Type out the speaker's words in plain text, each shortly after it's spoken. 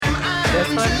This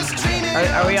one?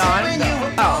 Are we on?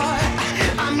 Oh.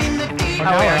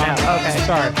 Oh, we are now. Okay.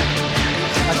 Sorry.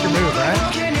 That's your move, right?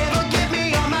 Can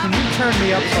you turn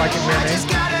me up so I can hear me?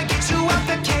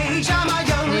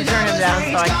 Can you turn him down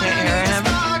so I can't hear him?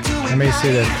 Let me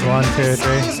see this. 1, 2,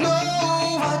 3.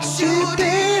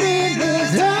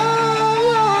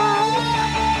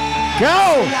 Go!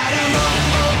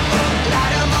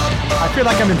 I feel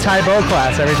like I'm in Taebo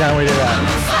class every time we do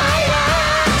that.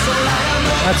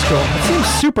 That's cool. It seems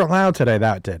super loud today,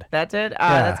 that did. That did?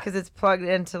 Yeah. That's because it's plugged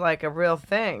into like a real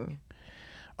thing.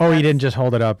 Oh, you didn't just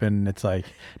hold it up and it's like...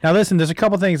 Now listen, there's a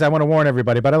couple things I want to warn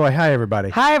everybody. By the way, hi everybody.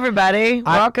 Hi, everybody.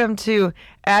 Welcome to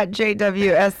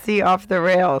 @JWSC Off the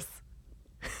Rails.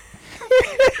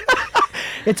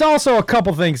 It's also a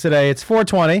couple things today. It's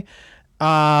 420.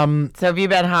 So have you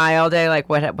been high all day? Like,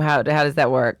 how does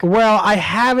that work? Well, I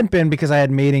haven't been because I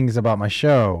had meetings about my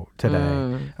show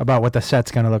today, about what the set's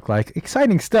going to look like.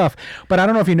 Exciting stuff. But I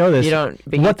don't know if you know this. You don't.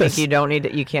 But you think you don't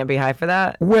need. You can't be high for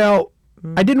that. Well,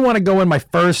 I didn't want to go in my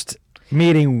first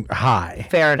meeting high.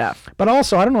 Fair enough. But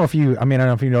also, I don't know if you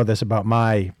know this about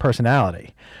my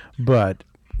personality, but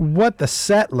what the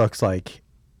set looks like,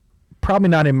 probably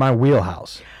not in my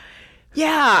wheelhouse.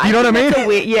 Yeah. You know what I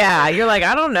mean? Yeah. You're like,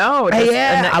 I don't know.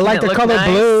 I like the color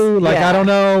blue. Like, I don't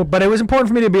know. But it was important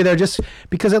for me to be there just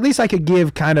because at least I could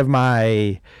give kind of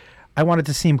I want it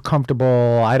to seem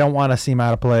comfortable. I don't want to seem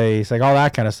out of place. Like all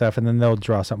that kind of stuff. And then they'll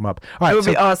draw something up. All right, it would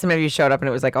be awesome if you showed up and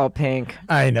it was like all pink.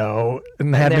 I know.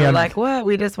 And they were like, what?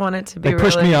 We just want it to be They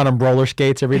pushed me on roller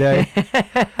skates every day.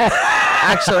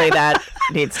 Actually, that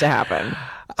needs to happen.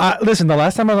 Listen, the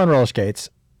last time I was on roller skates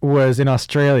was in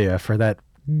Australia for that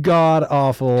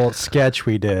god-awful sketch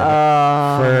we did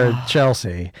for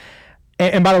Chelsea.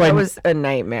 And by the way... That was a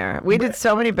nightmare. We did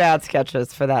so many bad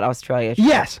sketches for that Australia show.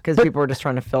 Yes. Because people were just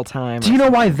trying to fill time. Do you know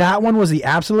why that one was the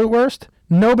absolute worst?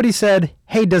 Nobody said,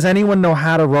 hey, does anyone know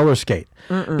how to roller skate?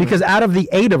 Because out of the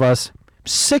 8 of us,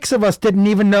 6 of us didn't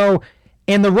even know,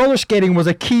 and the roller skating was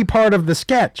a key part of the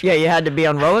sketch. Yeah, you had to be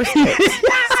on roller skates.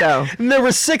 So. And there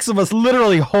were 6 of us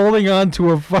literally holding on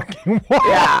to a fucking wall.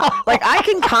 Yeah, like I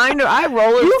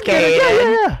roller skated,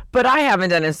 yeah. but I haven't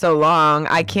done it so long.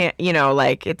 I can't,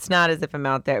 like it's not as if I'm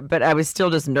out there, but I was still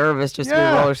just nervous to be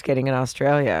roller skating in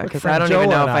Australia because I don't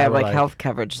even know if I have health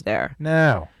coverage there.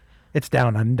 No, it's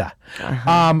down under.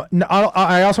 No,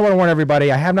 I also want to warn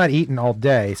everybody, I have not eaten all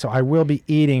day, so I will be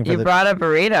eating. You brought a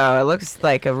burrito. It looks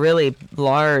like a really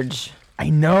large... I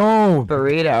know.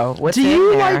 Burrito. What's in there? Do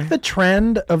you like the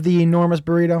trend of the enormous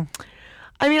burrito?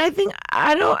 I mean, I think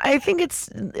it's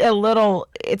a little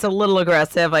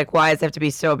aggressive. Like, why does it have to be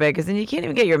so big? Because then you can't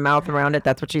even get your mouth around it.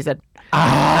 That's what she said.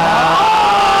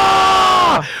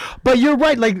 But you're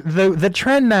right. Like the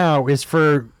trend now is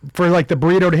for like the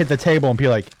burrito to hit the table and be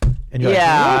like, and you're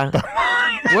like,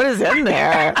 what is in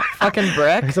there? Fucking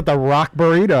brick. Except the rock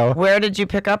burrito. Where did you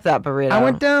pick up that burrito? I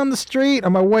went down the street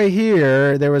on my way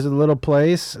here. There was a little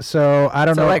place, so I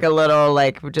don't know. Like a little,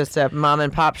 just a mom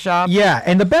and pop shop. Yeah,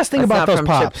 and the best thing about those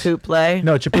pops. Chipotle.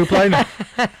 No, Chipotle. No.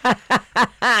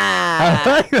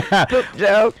 I like that. Poop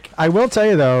joke. I will tell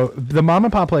you though, the mom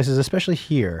and pop places, especially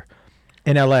here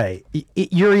in LA,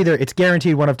 it's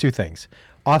guaranteed one of 2 things: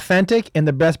 authentic and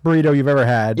the best burrito you've ever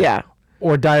had. Yeah.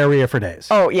 Or diarrhea for days.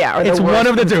 Oh yeah, or it's one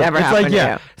of the 2. Ever it's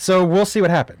like So we'll see what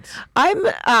happens.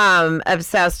 I'm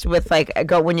obsessed with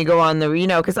when you go on the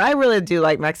because I really do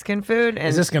like Mexican food. And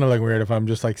is this gonna look weird if I'm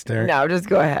just like staring? No, just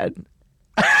go ahead.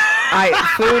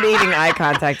 Food eating eye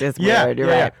contact is weird. You're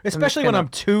right. Especially when I'm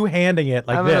two-handing it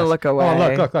like this. I'm gonna look away. Oh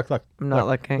look. I'm not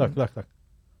looking. Look.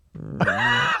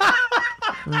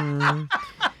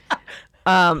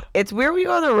 It's weird when you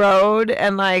go on the road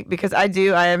and because I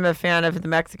am a fan of the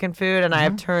Mexican food and I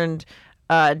have turned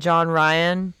John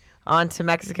Ryan onto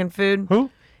Mexican food.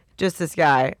 Who? Just this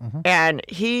guy. And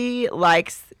he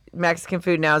likes Mexican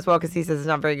food now as well because he says it's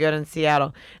not very good in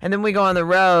Seattle. And then we go on the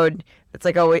road. It's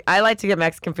like, I like to get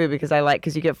Mexican food because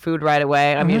you get food right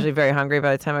away. I'm usually very hungry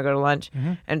by the time I go to lunch.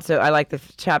 And so I like the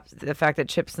fact that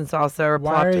chips and salsa are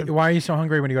plopped. Why are you so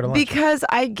hungry when you go to lunch?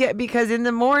 Because in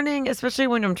the morning, especially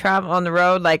when I'm traveling on the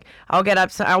road, I'll get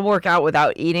up, I'll work out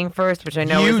without eating first, which I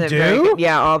know isn't very good.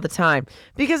 Yeah, all the time.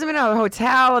 Because I'm in a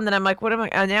hotel and then I'm like, what am I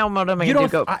going to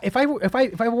do? If I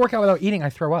work out without eating, I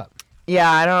throw up. Yeah,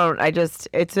 I don't.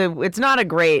 It's not a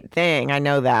great thing. I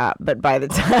know that, but by the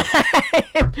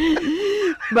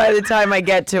time I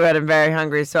get to it, I'm very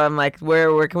hungry. So I'm like,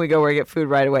 where can we go? Where we get food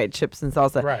right away? Chips and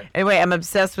salsa. Right. Anyway, I'm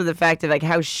obsessed with the fact of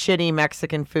how shitty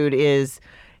Mexican food is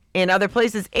in other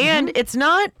places, and it's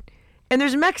not. And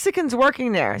there's Mexicans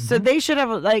working there, so they should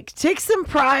have take some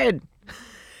pride.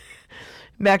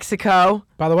 Mexico.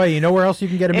 By the way, you know where else you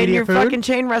can get And immediate your food? fucking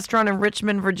chain restaurant in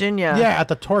Richmond, Virginia. Yeah, at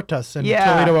the Tortas in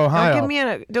Toledo, Ohio.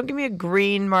 Don't give me a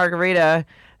green margarita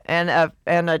and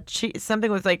a cheese,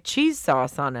 something with like cheese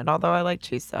sauce on it. Although I like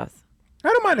cheese sauce. I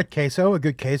don't mind a queso, a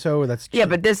good queso. That's Yeah,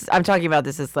 but I'm talking about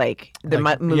this is like the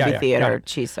movie theater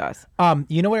cheese sauce.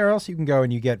 You know where else you can go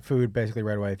and you get food basically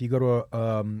right away? If you go to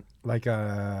a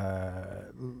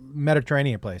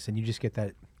Mediterranean place and you just get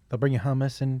that, they'll bring you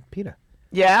hummus and pita.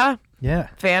 Yeah. Yeah.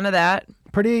 Fan of that.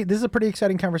 This is a pretty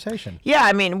exciting conversation. Yeah,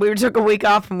 I mean, we took a week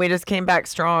off and we just came back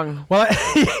strong. Well,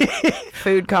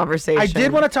 Food conversation. I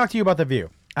did want to talk to you about The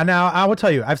View. And now I will tell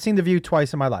you, I've seen The View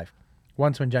twice in my life.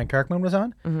 Once when Jen Kirkman was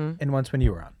on, and once when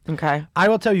you were on. Okay. I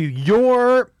will tell you,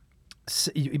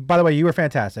 by the way, you were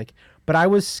fantastic, but I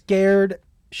was scared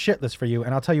shitless for you,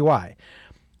 and I'll tell you why.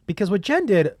 Because what Jen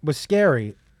did was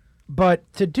scary, but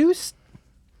to do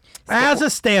as a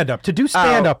stand-up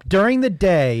during the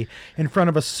day in front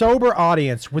of a sober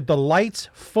audience with the lights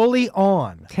fully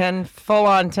on.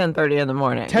 10:30 in the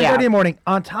morning. 10:30 in the morning.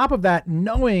 On top of that,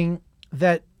 knowing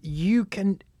that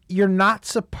you're not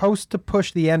supposed to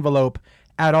push the envelope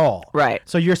at all. Right.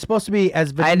 So you're supposed to be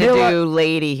as vanilla. I had to do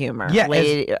lady humor. Yeah.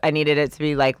 I needed it to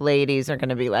be like ladies are going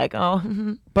to be like, oh.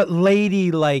 But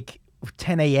lady like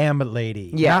 10 a.m.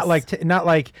 lady. Yes. Not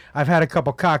like I've had a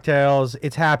couple cocktails.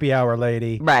 It's happy hour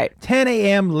lady. Right. 10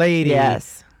 a.m. lady.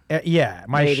 Yes. Yeah.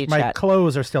 My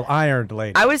clothes are still ironed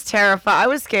lady. I was terrified. I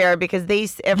was scared because You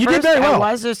did very well.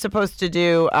 I was just supposed to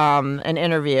do an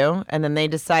interview, and then they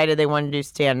decided they wanted to do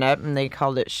stand-up, and they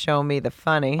called it Show Me the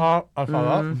Funny. I'll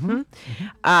follow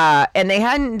up. And they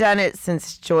hadn't done it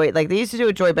since Joy. Like they used to do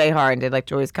it Joy Behar and did like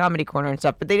Joy's Comedy Corner and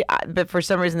stuff. But for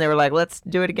some reason they were like, let's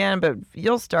do it again. But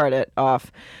you'll start it off.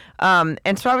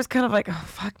 And so I was kind of like, oh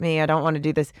fuck me, I don't want to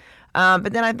do this.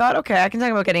 But then I thought, okay, I can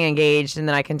talk about getting engaged, and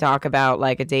then I can talk about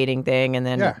like a dating thing, and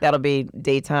then that'll be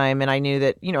daytime. And I knew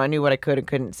that, I knew what I could and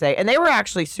couldn't say. And they were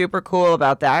actually super cool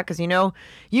about that because, you know,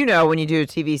 when you do a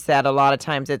TV set, a lot of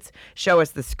times it's show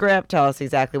us the script, tell us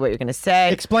exactly what you're going to say.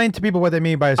 Explain to people what they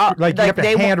mean by you have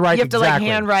to handwrite. You have to like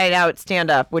handwrite out stand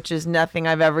up, which is nothing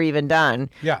I've ever even done.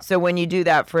 Yeah. So when you do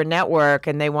that for a network,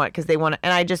 and and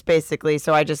I just basically,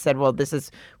 so I just said, well, this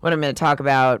is what I'm going to talk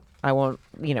about. I won't,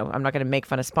 I'm not going to make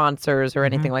fun of sponsors or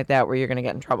anything like that where you're going to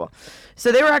get in trouble.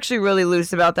 So they were actually really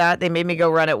loose about that. They made me go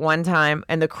run it one time,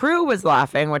 and the crew was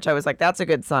laughing, which I was like, that's a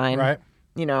good sign. Right.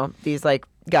 These like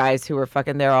guys who were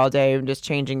fucking there all day and just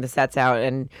changing the sets out,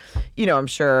 and I'm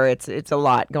sure it's a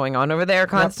lot going on over there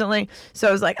constantly. Yep. So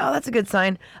I was like, oh, that's a good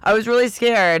sign. I was really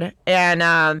scared,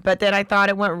 and but then I thought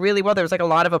it went really well. There was like a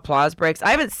lot of applause breaks. I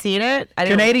haven't seen it.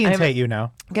 Canadians hate you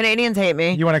now. Canadians hate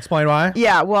me. You want to explain why?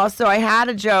 Yeah, well, so I had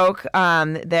a joke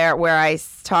there where I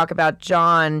talk about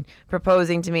John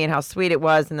proposing to me and how sweet it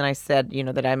was, and then I said,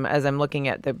 that as I'm looking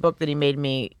at the book that he made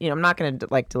me, I'm not going to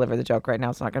like deliver the joke right now.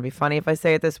 It's not going to be funny if I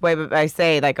say it this way, but I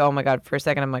say like, oh my God, for a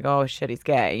second I'm like, oh shit, he's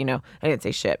gay. I didn't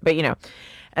say shit, but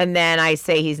and then I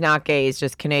say he's not gay, he's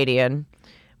just Canadian,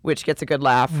 which gets a good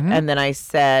laugh. And then I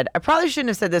said, I probably shouldn't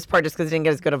have said this part just because it didn't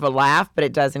get as good of a laugh, but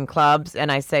it does in clubs.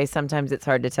 And I say sometimes it's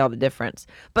hard to tell the difference.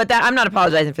 But I'm not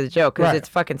apologizing for the joke because it's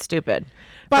fucking stupid.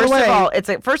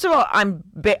 First of all,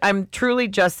 I'm truly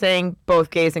just saying both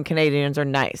gays and Canadians are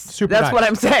nice. That's nice. What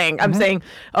I'm saying. I'm saying,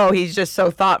 oh, he's just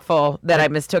so thoughtful that I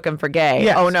mistook him for gay.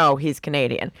 Yes. Oh no, he's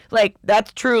Canadian. Like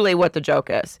that's truly what the joke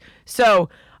is. So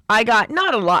I got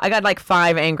not a lot. I got like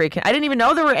 5 angry. I didn't even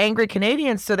know there were angry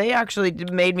Canadians, so they actually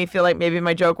made me feel like maybe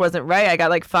my joke wasn't right. I got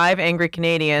like 5 angry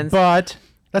Canadians. But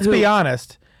let's be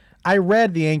honest. I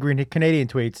read the angry Canadian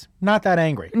tweets. Not that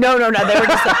angry. No. They were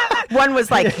just like, one was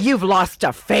like, "You've lost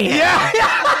a fan." Yeah.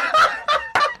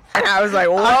 And I was like,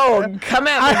 "Whoa, come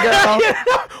at me,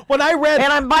 girl." When I read,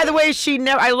 and by the way,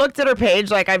 I looked at her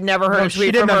page like I've never heard a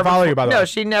tweet from her. She didn't follow you, by the way. No,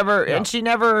 she never, and she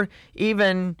never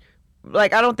even.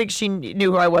 Like, I don't think she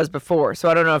knew who I was before, so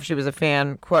I don't know if she was a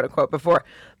fan, quote unquote, before.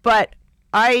 But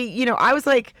I was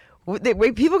like,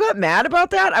 wait, people got mad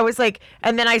about that? I was like,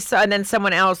 and then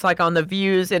someone else, like on the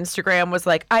Views Instagram, was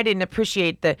like, I didn't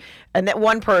appreciate and that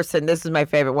one person, this is my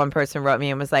favorite, one person wrote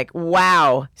me and was like,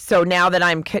 wow, so now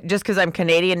that just because I'm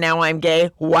Canadian, now I'm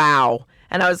gay? Wow.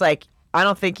 And I was like, I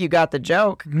don't think you got the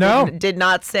joke. No. Did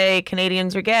not say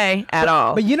Canadians are gay at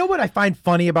all. But you know what I find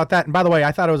funny about that? And by the way,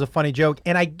 I thought it was a funny joke,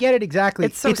 and I get it exactly.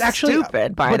 It's actually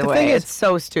stupid, by the way. It's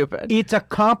so stupid. It's a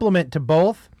compliment to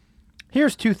both.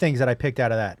 Here's 2 things that I picked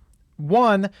out of that.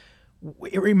 One,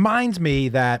 it reminds me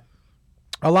that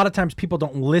a lot of times people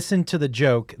don't listen to the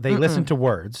joke. They listen to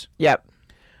words. Yep.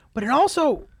 But it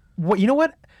also, you know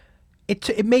what?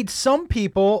 It made some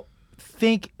people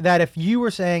think that if you were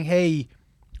saying, hey,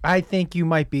 I think you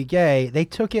might be gay, they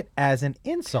took it as an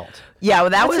insult. Yeah, well,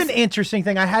 That's an interesting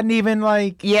thing. I hadn't even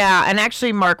like. Yeah, and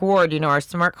actually, Mark Ward, our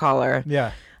smart caller.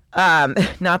 Yeah.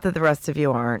 Not that the rest of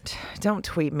you aren't. Don't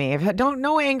tweet me. Don't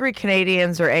no angry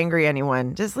Canadians or angry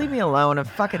anyone. Just leave me alone. I'm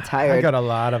fucking tired. I got a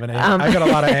lot of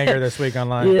anger this week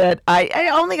online. Yeah, I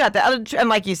only got that, and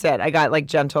like you said, I got like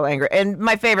gentle anger. And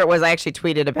my favorite was I actually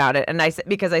tweeted about it, and I said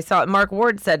because I saw it. Mark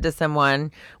Ward said to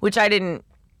someone, which I didn't.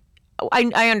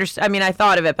 I understand. I mean, I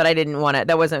thought of it, but I didn't want it.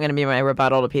 That wasn't going to be my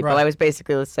rebuttal to people. Right. I was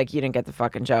basically just like, you didn't get the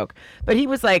fucking joke. But he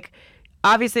was like,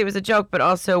 obviously it was a joke, but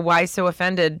also why so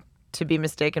offended to be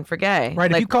mistaken for gay? Right.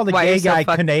 Like, if you called a why are gay you so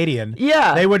guy Canadian,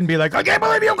 Yeah. they wouldn't be like, I can't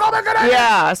believe you called him Canadian.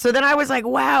 Yeah. So then I was like,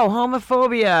 wow,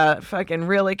 homophobia fucking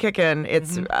really kicking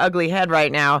its ugly head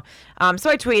right now. So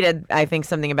I tweeted, I think,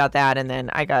 something about that, and then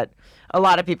I got a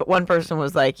lot of people. One person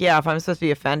was like, yeah, if I'm supposed to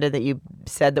be offended that you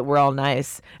said that we're all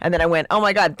nice. And then I went, oh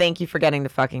my God, thank you for getting the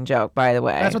fucking joke, by the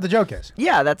way. That's what the joke is.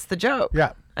 Yeah, that's the joke.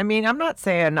 Yeah. I mean, I'm not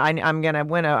saying I'm going to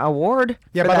win an award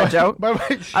for by the that way- joke. by the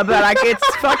way- But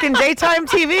it's fucking daytime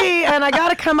TV, and I got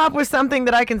to come up with something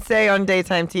that I can say on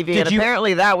daytime TV. And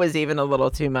apparently that was even a little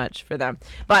too much for them.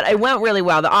 But it went really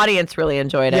well. The audience really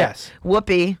enjoyed it. Yes.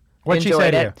 Whoopi What'd she enjoyed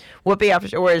say to it. Whoopi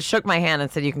afterwards shook my hand and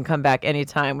said, you can come back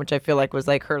anytime, which I feel like was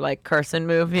like her like Carson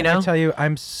move, you know? I tell you,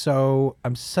 I'm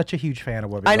such a huge fan of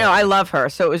Whoopi. I know, I Goldberg. love her,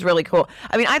 so it was really cool.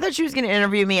 I mean, I thought she was going to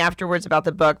interview me afterwards about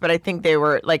the book, but I think they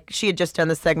were, like, she had just done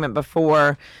the segment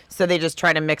before, so they just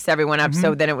tried to mix everyone up.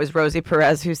 So then it was Rosie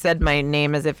Perez who said my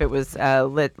name as if it was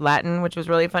Latin, which was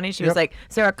really funny. She was like,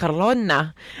 Sarah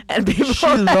Carolina. And people She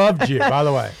loved you, by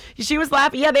the way. She was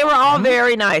laughing. Yeah, they were all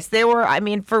very nice. They were, I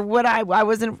mean, for what I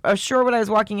wasn't sure what I was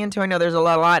walking into. I know there's a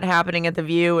lot happening at The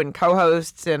View and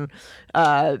co-hosts and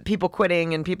people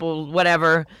quitting and people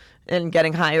whatever and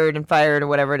getting hired and fired or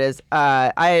whatever it is.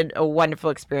 I had a wonderful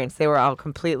experience. They were all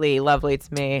completely lovely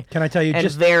to me. Can I tell you, and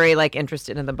just very like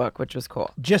interested in the book, which was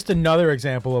cool. just another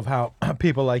example of how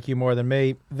people like you more than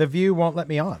me. The View won't let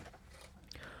me on.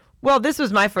 Well, this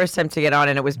was my first time to get on,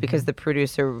 and it was because the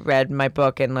producer read my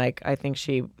book, and like I think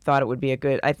she thought it would be a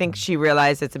good. I think she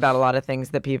realized it's about a lot of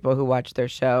things that people who watch their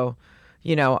show,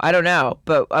 I don't know,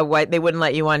 but why they wouldn't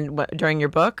let you on during your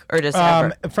book or just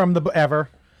ever? From the ever.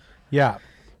 Yeah.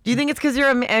 Do you think it's because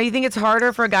you think it's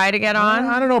harder for a guy to get on?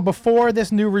 I don't know. Before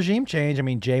this new regime change, I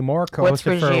mean, Jay Moore What's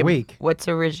co-hosted for a regime? week. What's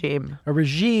a regime? A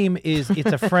regime it's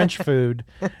a French food,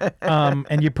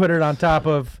 and you put it on top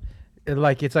of,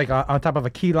 it's like on top of a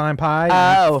key lime pie.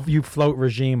 Oh. And you float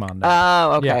regime on that.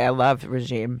 Oh, okay. Yeah. I love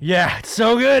regime. Yeah, it's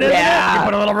so good, isn't Yeah. it? You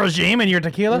put a little regime in your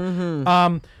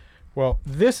tequila. Well,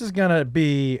 this is gonna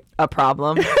be A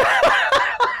problem.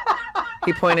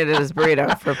 He pointed at his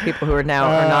burrito for people who are now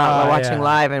are not watching yeah.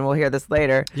 live, and we'll hear this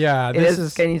later. Yeah, it this is.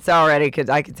 is- Can you tell already? Because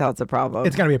I can tell it's a problem.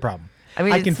 it's gonna be a problem. I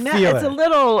mean, I can it's feel it's it. a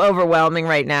little overwhelming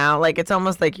right now. Like it's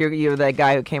almost like you're the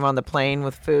guy who came on the plane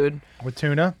with food. With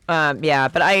tuna. Yeah,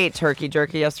 but I ate turkey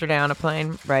jerky yesterday on a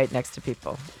plane, right next to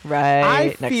people. Right. I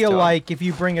next feel to 'em. like if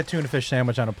you bring a tuna fish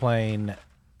sandwich on a plane,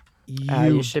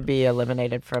 you should be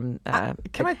eliminated from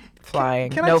flying.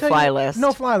 Can I No tell fly you- list.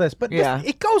 No fly list. But Yeah.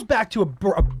 it goes back to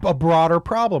a broader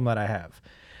problem that I have.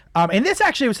 And this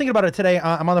actually, I was thinking about it today.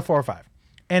 I'm on the 405.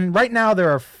 And right now there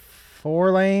are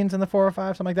 4 lanes in the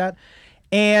 405, something like that.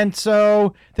 And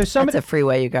so there's some. It's a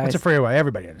freeway, you guys. It's a freeway.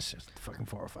 Everybody understands what the fucking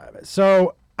 405 is.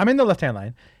 So I'm in the left-hand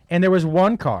lane, and there was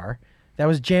one car that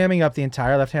was jamming up the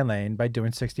entire left-hand lane by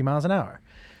doing 60 miles an hour.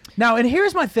 Now, and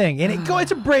here's my thing, and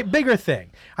it's a bigger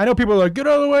thing. I know people are like, get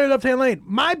out of the way, left-hand lane.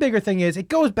 My bigger thing is, it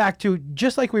goes back to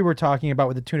just like we were talking about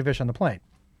with the tuna fish on the plane.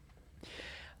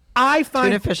 I find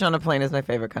Tuna Fish on a Plane is my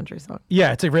favorite country song.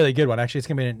 yeah, it's a really good one. Actually, it's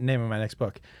gonna be the name of my next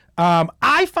book.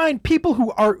 I find people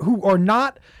who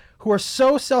are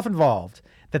so self-involved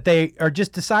that they are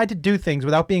just decide to do things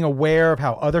without being aware of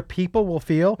how other people will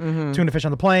feel. Tuna fish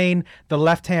on the plane, the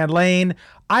left-hand lane.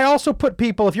 I also put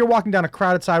people, if you're walking down a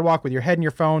crowded sidewalk with your head in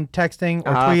your phone, texting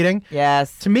or tweeting.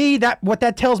 Yes. To me, what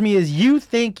that tells me is you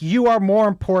think you are more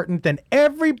important than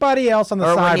everybody else on the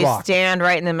Or when sidewalk. you stand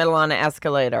right in the middle on an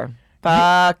escalator.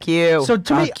 Fuck you. So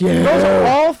to me, Fuck you. those are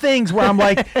all things where I'm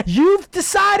like, you've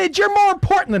decided you're more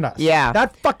important than us. Yeah.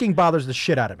 That fucking bothers the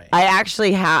shit out of me. I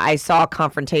actually I saw a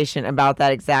confrontation about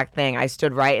that exact thing. I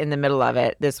stood right in the middle of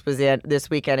it. This was this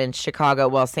weekend in Chicago.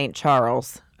 Well, St.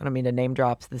 Charles. I don't mean to name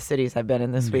drop the cities I've been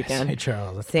in this weekend. St.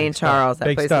 Charles. that's St. big stuff. Charles. That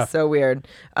Big place stuff. is so weird,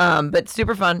 but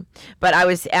super fun. But I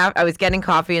was getting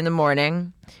coffee in the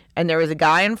morning, and there was a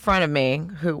guy in front of me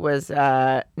who was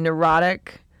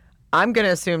neurotic. I'm gonna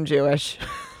assume Jewish.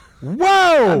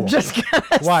 Whoa! Just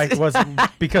Why? Was it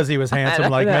because he was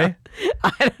handsome like me?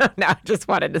 I don't know. I just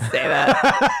wanted to say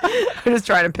that. I'm just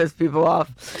trying to piss people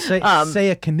off. Say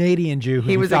a Canadian Jew who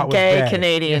He you was a thought gay was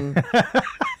Canadian,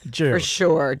 Jew. for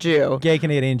sure, Jew. Gay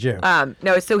Canadian Jew.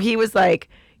 No, so he was like,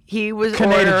 he was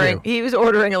Canadian ordering. Jew. He was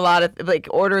ordering a lot of, like,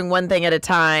 ordering one thing at a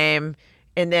time,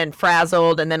 and then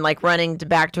frazzled, and then like running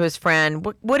back to his friend.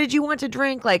 What did you want to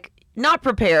drink? Like, not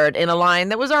prepared in a line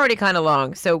that was already kind of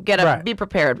long. So get up, Right. be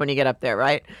prepared when you get up there,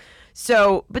 right?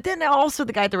 So, but then also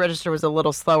the guy at the register was a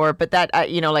little slower, but that,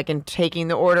 like in taking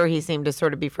the order, he seemed to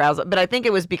sort of be frazzled. But I think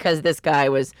it was because this guy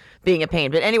was being a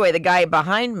pain. But anyway, the guy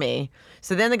behind me,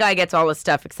 so then the guy gets all his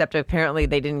stuff, except apparently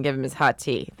they didn't give him his hot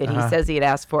tea that he says he had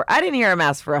asked for. I didn't hear him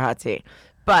ask for a hot tea,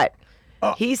 but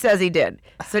he says he did.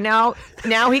 So now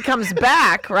he comes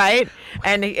back, right?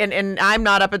 And I'm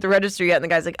not up at the register yet. And the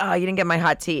guy's like, "Oh, you didn't get my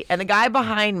hot tea." And the guy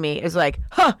behind me is like,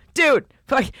 "Huh, dude,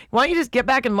 fuck, why don't you just get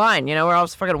back in line? You know, we're all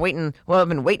fucking waiting. Well, I've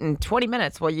been waiting 20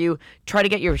 minutes while you try to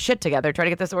get your shit together, try to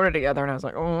get this order together." And I was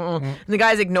like, "Oh." And the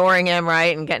guy's ignoring him,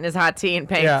 right? And getting his hot tea and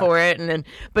paying for it.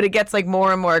 But it gets like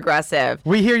more and more aggressive.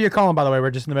 We hear you calling, by the way. We're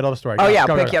just in the middle of the story. Oh, yeah,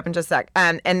 I'll pick you up in just a sec.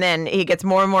 And then he gets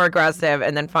more and more aggressive.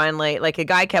 And then finally, like, the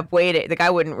guy kept waiting. The guy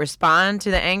wouldn't respond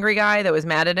to the angry guy that was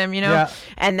mad at him, you know? Yeah.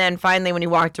 And then finally, when he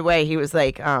walked away, he was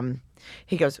like,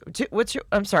 he goes,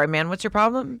 I'm sorry, man, what's your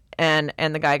problem? And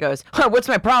the guy goes, what's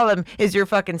my problem is you're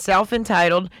fucking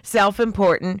self-entitled,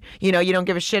 self-important. You know, you don't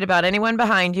give a shit about anyone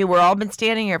behind you. We're all been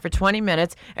standing here for 20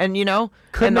 minutes. And, you know.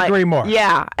 Couldn't agree more.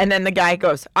 Yeah. And then the guy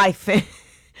goes, I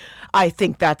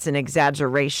think that's an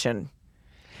exaggeration.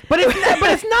 But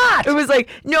it's not. It was like,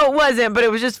 no, it wasn't, but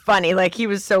it was just funny. Like, he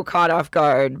was so caught off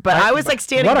guard. But I was like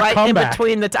standing what a right comeback.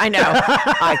 in between I know.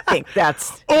 I think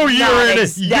that's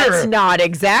you're not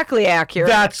exactly accurate.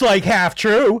 That's like half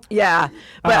true. Yeah.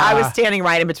 But I was standing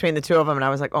right in between the two of them, and I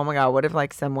was like, oh my God, what if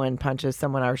like someone punches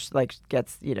someone or like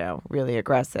gets, really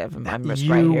aggressive, and I'm just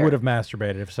right You here. would have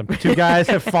masturbated if some two guys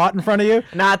have fought in front of you.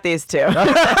 Not these two.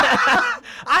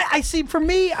 I see. For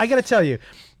me, I got to tell you,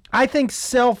 I think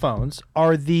cell phones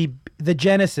are the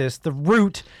genesis, the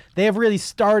root. They have really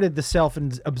started the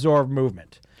self-absorbed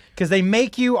movement because they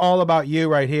make you all about you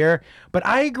right here. But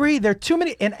I agree, there are too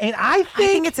many, and I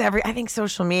think it's I think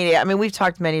social media. I mean, we've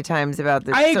talked many times about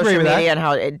the I agree social with that. media and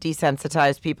how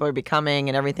desensitized people are becoming,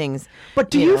 and everything's. But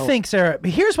do you think, Sarah?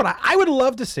 Here's what I would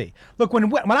love to see. Look,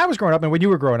 when I was growing up and when you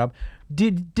were growing up,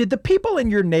 did the people in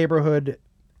your neighborhood?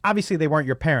 Obviously, they weren't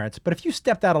your parents, but if you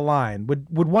stepped out of line, would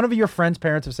one of your friends'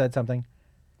 parents have said something?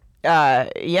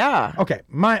 Yeah. Okay,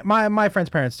 my friends'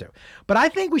 parents too. But I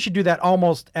think we should do that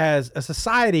almost as a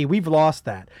society. We've lost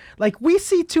that. Like, we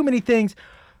see too many things.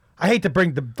 I hate to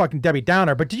bring the fucking Debbie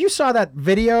Downer, but did you saw that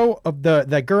video of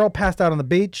that girl passed out on the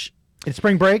beach in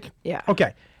spring break? Yeah.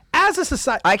 Okay. As a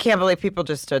society, I can't believe people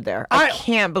just stood there. I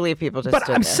can't believe people just stood there.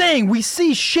 But I'm saying we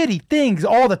see shitty things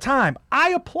all the time.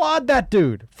 I applaud that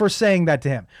dude for saying that to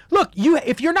him. Look,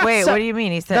 if you're not Wait, what do you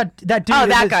mean? He said that dude. Oh,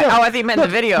 that guy. Oh, I think he meant the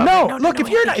video. No, look, if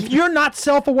you're not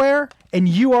self-aware and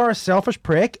you are a selfish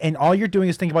prick and all you're doing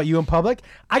is think about you in public,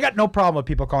 I got no problem with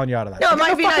people calling you out of that. No, I it got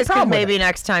might be fucking nice because problem with maybe it.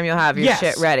 next time you'll have your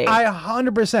shit ready. I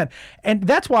 100%. And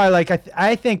that's why, like,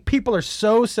 I think people are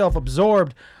so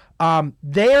self-absorbed.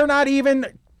 They are not even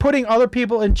putting other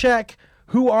people in check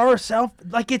who are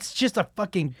it's just a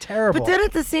fucking terrible. But then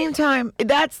at the same time,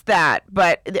 that's that.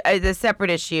 But the separate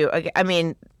issue, I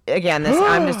mean, again,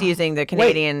 I'm just using the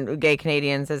gay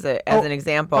Canadians as an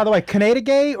example. By the way, Canada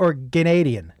gay or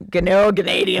Canadian? No,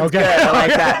 Canadians. Okay. Good. I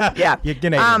like that. Yeah. You're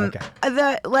Canadian.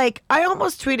 Okay. I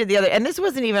almost tweeted the other, and this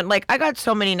wasn't even like, I got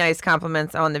so many nice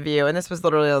compliments on The View, and this was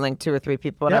literally like 2 or 3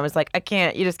 people, and I was like,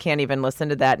 you just can't even listen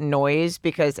to that noise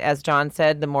because, as John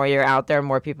said, the more you're out there,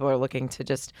 more people are looking to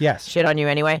just shit on you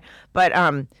anyway. But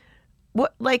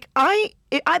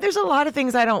there's a lot of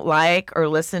things I don't like or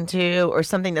listen to, or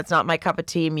something that's not my cup of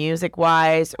tea, music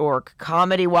wise or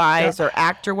comedy wise or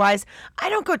actor wise. I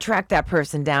don't go track that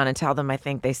person down and tell them I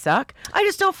think they suck. I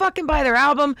just don't fucking buy their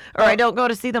album, or I don't go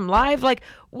to see them live. Like,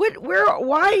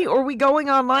 why are we going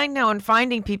online now and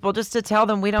finding people just to tell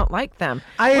them we don't like them?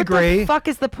 I agree. What the fuck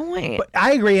is the point? But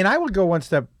I agree, and I would go one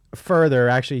step further,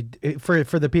 actually, for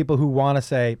the people who want to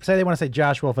say they want to say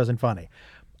Josh Wolf isn't funny.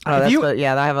 Oh, I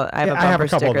have a bumper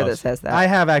sticker that says that. I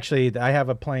have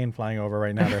a plane flying over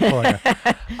right now. They're pulling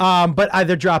it. But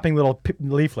they're dropping little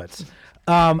leaflets.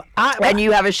 And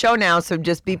you have a show now, so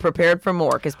just be prepared for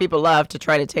more, because people love to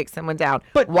try to take someone down.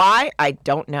 But why? I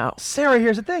don't know. Sarah,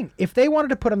 here's the thing. If they wanted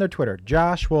to put on their Twitter,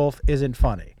 Josh Wolf isn't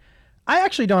funny, I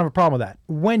actually don't have a problem with that.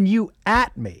 When you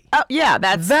at me. Oh, yeah.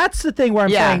 That's the thing where I'm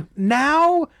saying,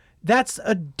 now That's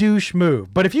a douche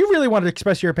move. But if you really want to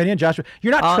express your opinion, Joshua,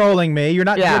 you're not trolling me. You're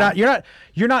not.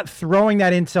 You're not throwing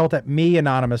that insult at me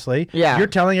anonymously. Yeah. You're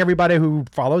telling everybody who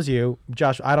follows you,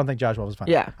 Joshua. I don't think Joshua was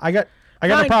funny. Yeah. I got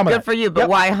no problem with Good that. for you, but Yep.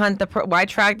 why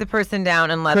track the person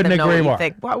down and let Couldn't them know agree what more. you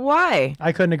think? Why?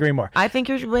 I couldn't agree more. I think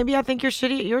you're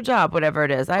shitty at your job, whatever it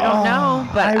is. I don't know,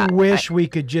 but I wish we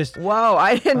could just. Whoa!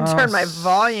 I didn't turn my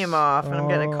volume off, and I'm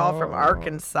getting a call from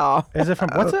Arkansas. Is it from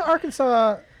what's it,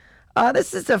 Arkansas?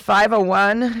 This is a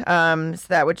 501.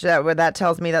 So that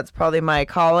tells me that's probably my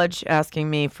college asking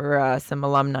me for some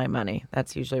alumni money.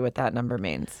 That's usually what that number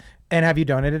means. And have you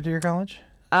donated to your college?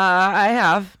 I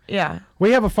have. Yeah.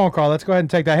 We have a phone call. Let's go ahead and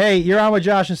take that. Hey, you're on with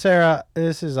Josh and Sarah.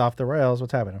 This is Off the Rails.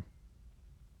 What's happening?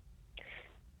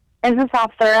 Is this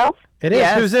Off the Rails? It is.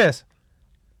 Yes. Who's this?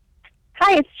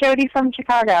 Hi, it's Jody from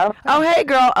Chicago. Oh, hey,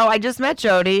 girl. Oh, I just met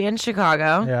Jody in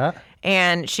Chicago. Yeah.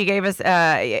 And she gave us,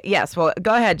 yes. Well,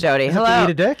 go ahead, Jody. Is it Hello. to eat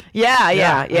a dick? Yeah.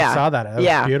 I saw that. That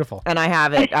was beautiful. And I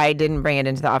have it. I didn't bring it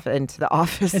into the office. Into the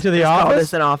office. Into the Just called office?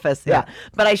 this an office. Yeah.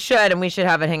 But I should, and we should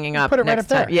have it hanging up Put it right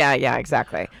next up there. time. Yeah.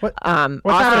 Exactly. What's awesome.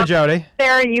 happening, Jody?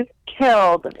 Sarah, you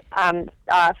killed on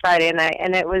Friday night,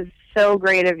 and it was so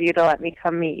great of you to let me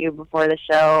come meet you before the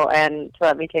show and to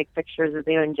let me take pictures with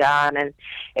you and John. And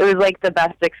it was like the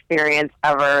best experience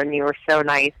ever, and you were so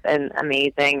nice and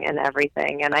amazing and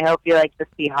everything. And I hope you like the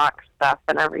Seahawks stuff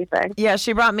and everything. Yeah,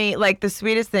 she brought me like the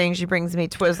sweetest thing. She brings me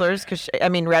Twizzlers,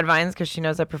 Red Vines, because she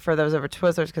knows I prefer those over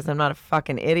Twizzlers because I'm not a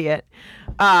fucking idiot.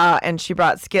 And she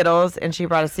brought Skittles, and she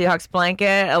brought a Seahawks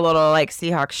blanket, a little like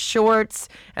Seahawks shorts,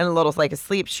 and a little like a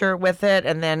sleep shirt with it.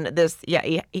 And then this,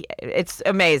 it's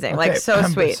amazing, like so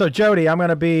sweet. So Jody, I'm going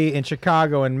to be in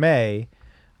Chicago in May.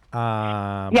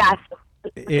 Yes.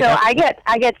 So I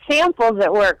get samples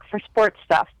at work for sports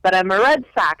stuff, but I'm a Red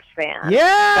Sox fan.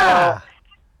 Yeah.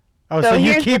 So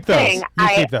you here's keep the those. thing. You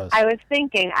keep those. I was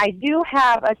thinking, I do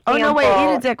have a sample Oh, no, wait,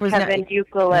 Eat a Dick was Kevin not-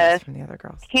 Youkilis from the other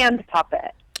girls. hand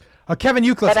puppet. A Kevin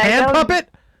Youkilis But I hand know- puppet?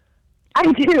 I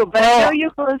do, but I know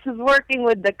Youkilis is working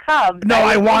with the Cubs. No,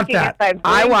 I was want thinking that. if I bring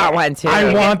I want it, one too. I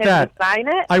get want him that. to sign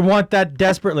it. I want that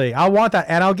desperately. I want that,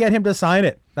 and I'll get him to sign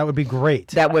it. That would be great.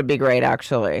 That would be great,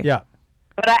 actually. Yeah.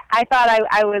 But I thought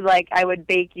I would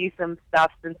bake you some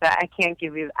stuff since I can't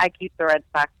give you. I keep the Red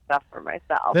Sox stuff for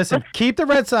myself. Listen, keep the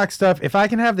Red Sox stuff. If I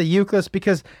can have the Euclid,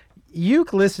 because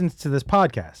Uke listens to this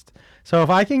podcast. So if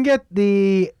I can get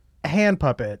the hand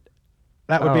puppet,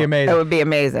 that would be amazing. That would be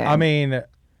amazing. I mean,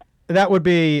 that would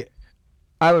be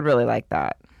I would really like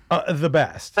that. the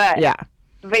best. But Yeah.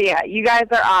 yeah, you guys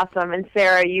are awesome. And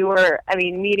Sarah,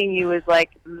 meeting you was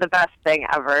like the best thing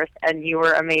ever. And you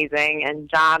were amazing. And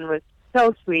John was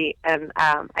so sweet. And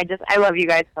I love you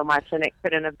guys so much. And it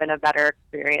couldn't have been a better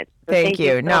experience. So Thank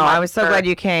you. so No, I was so much glad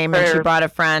you came, and she for- brought a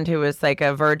friend who was like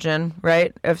a virgin,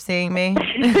 right, of seeing me.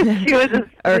 She was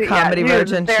Or a comedy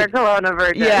virgin. Sarah Colonna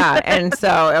virgin. Yeah, and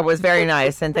so it was very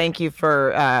nice, and thank you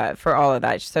for all of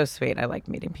that. She's so sweet. I like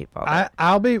meeting people.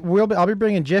 I'll be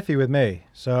bringing Jiffy with me.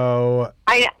 So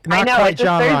I Not know quite it's a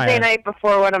John Thursday Ryan. night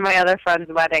before one of my other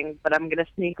friends' weddings, but I'm gonna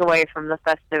sneak away from the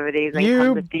festivities and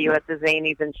come to see you at the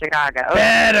Zanies in Chicago.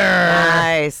 better.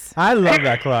 Nice. I love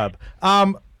that club.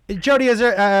 Jody, is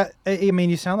there? I mean,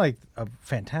 you sound like a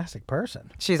fantastic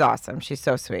person. She's awesome. She's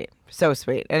so sweet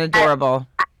and adorable.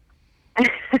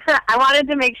 I wanted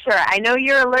to make sure. I know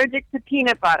you're allergic to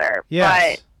peanut butter,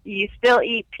 Yes. but you still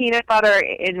eat peanut butter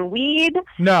in weed.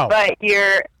 No. But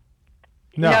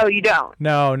no, you don't.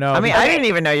 No. I mean, I didn't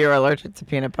even know you were allergic to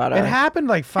peanut butter. It happened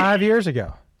like 5 years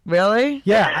ago. Really?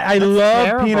 Yeah, I love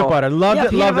Terrible. peanut butter. Loved yeah, it.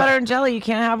 peanut Loved butter it. and jelly. You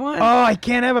can't have one. Oh, I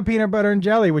can't have a peanut butter and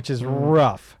jelly, which is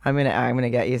rough. I'm gonna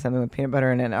get you something with peanut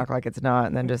butter in it and act like it's not,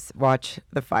 and then just watch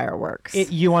the fireworks.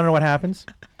 You want to know what happens?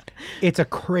 It's a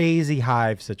crazy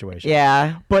hive situation.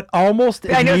 Yeah. But almost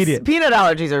I know immediate. peanut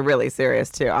allergies are really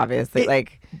serious too, obviously.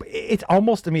 It's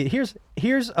almost immediate.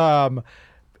 Here's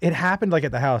it happened like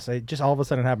at the house. It just all of a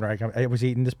sudden happened. I was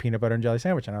eating this peanut butter and jelly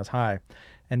sandwich and I was high,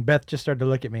 and Beth just started to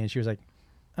look at me and she was like,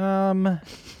 something's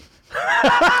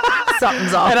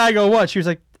off. and I go, what? She was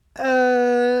like,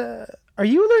 are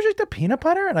you allergic to peanut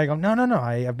butter? And I go, no.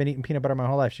 I've been eating peanut butter my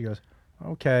whole life. She goes,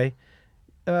 okay.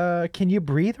 Can you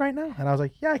breathe right now? And I was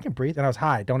like, yeah, I can breathe. And I was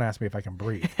high. Don't ask me if I can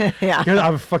breathe. Yeah. Because I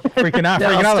was fucking freaking out.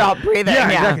 They'll stop breathing, Yeah,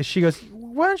 yeah. exactly. She goes,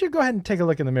 why don't you go ahead and take a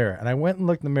look in the mirror? And I went and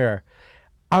looked in the mirror.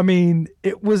 I mean,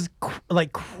 it was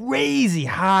like crazy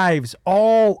hives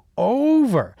all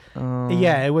over.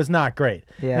 Yeah, it was not great.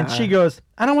 Yeah. And she goes,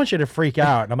 I don't want you to freak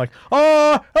out. And I'm like,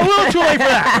 oh, a little too late for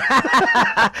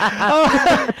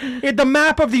that. The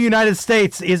map of the United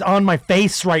States is on my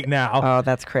face right now. Oh,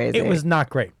 that's crazy. It was not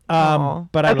great. Aw.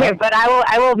 But But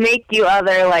I will make you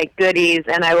other like goodies,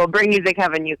 and I will bring you the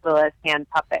Kevin Youkilis hand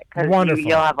puppet because Wonderful.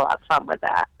 you'll have a lot of fun with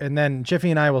that. And then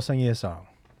Jiffy and I will sing you a song.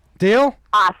 Deal?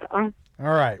 Awesome. All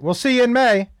right. We'll see you in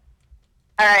May.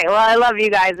 All right. Well, I love you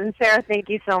guys, and Sarah, thank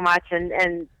you so much,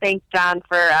 and thank John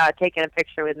for taking a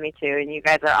picture with me too. And you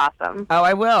guys are awesome. Oh,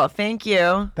 I will. Thank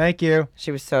you. Thank you.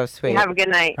 She was so sweet. Have a good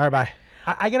night. All right,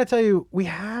 bye. I got to tell you, we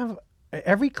have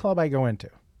every club I go into,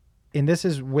 and this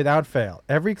is without fail,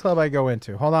 every club I go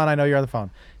into, hold on, I know you're on the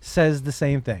phone, says the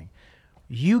same thing.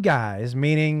 You guys,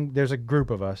 meaning there's a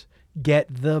group of us, get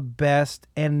the best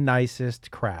and nicest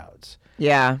crowds.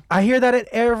 Yeah. I hear that at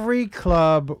every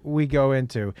club we go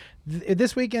into.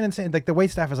 This weekend, like the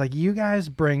wait staff is like, you guys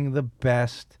bring the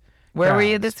best. Where were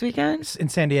you crowds." this weekend? In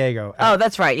San Diego. Oh,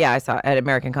 that's right. Yeah, I saw it at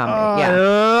American Comedy. Oh, I yeah.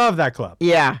 love that club.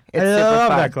 Yeah. It's I super love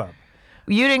fun. that club.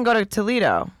 You didn't go to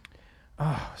Toledo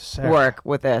Oh, Sarah. work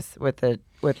with the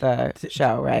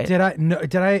show, right? Did I? No.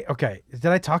 Did I? Okay. Did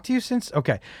I talk to you since?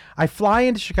 Okay. I fly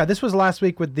into Chicago. This was last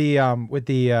week with the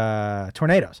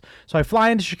tornadoes. So I fly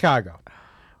into Chicago.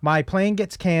 My plane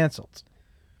gets canceled.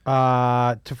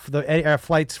 The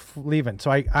flight's leaving.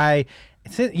 So I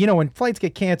when flights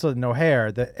get canceled in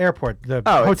O'Hare, the airport, the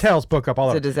hotels book up all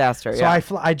It's over. a disaster. So Yeah.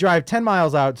 I drive 10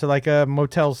 miles out to like a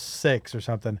Motel 6 or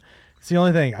something. It's the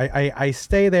only thing. I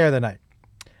stay there the night.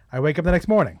 I wake up the next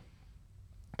morning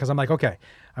because I'm like, okay,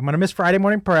 I'm gonna miss Friday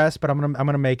morning press, but I'm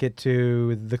gonna make it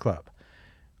to the club.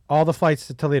 All the flights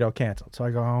to Toledo canceled. So I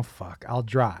go, oh fuck, I'll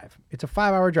drive. It's a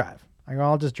 5-hour drive. I go,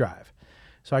 I'll just drive.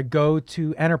 So I go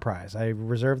to Enterprise. I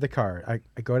reserve the card.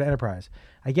 I go to Enterprise.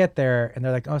 I get there and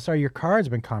they're like, oh, sorry, your card's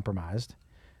been compromised.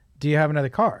 Do you have another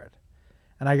card?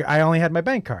 And I only had my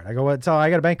bank card. I go, well, so I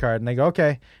got a bank card. And they go, okay.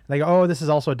 And they go, oh, this is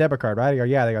also a debit card, right? I go,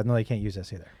 yeah. They go, no, they can't use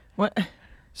this either. What?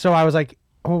 So I was like,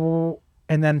 oh.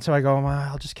 And then so I go, well,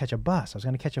 I'll just catch a bus. I was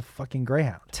going to catch a fucking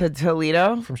Greyhound To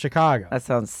Toledo? from Chicago. That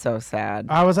sounds so sad.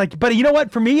 I was like, but you know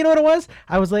what? For me, you know what it was?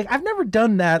 I was like, I've never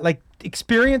done that. Like,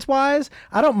 experience-wise,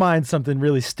 I don't mind something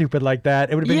really stupid like that.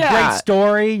 It would have been a Yeah. great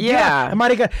story. Yeah. I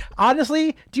might have got.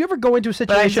 Honestly, do you ever go into a But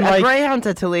situation a like? Greyhound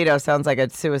to Toledo sounds like a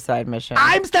suicide mission.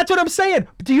 That's what I'm saying.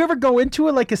 Do you ever go into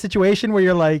it like a situation where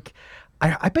you're like,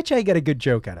 I bet you I get a good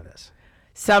joke out of this.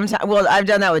 Sometimes, well, I've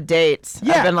done that with dates.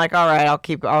 Yeah. I've been like, all right,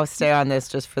 I'll stay on this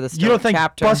just for the story. You don't think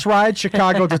chapter. bus ride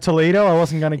Chicago to Toledo? I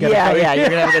wasn't gonna get. Yeah, a yeah, you're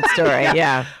gonna have a good story.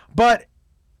 Yeah. But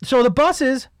so the bus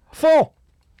is full.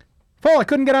 I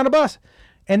couldn't get on a bus.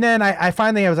 And then I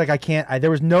finally, I was like, I can't,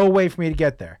 there was no way for me to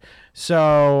get there.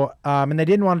 So, and they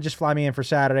didn't want to just fly me in for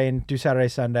Saturday and do Saturday,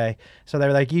 Sunday. So they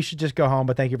were like, you should just go home,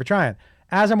 but thank you for trying.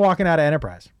 As I'm walking out of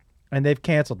Enterprise and they've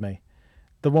canceled me,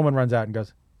 the woman runs out and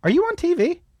goes, are you on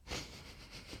TV?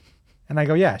 And I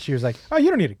go, yeah. She was like, oh, you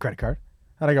don't need a credit card.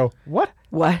 And I go, what?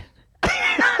 What?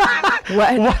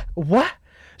 What? What?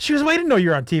 She was, well, I didn't know you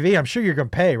were on TV. I'm sure you're going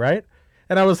to pay, right?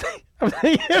 And I was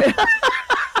thinking,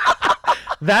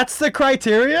 that's the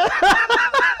criteria?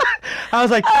 I was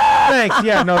like, thanks.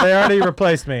 Yeah, no, they already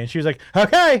replaced me. And she was like,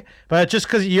 okay, but just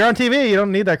because you're on TV, you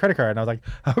don't need that credit card. And I was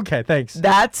like, okay, thanks.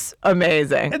 That's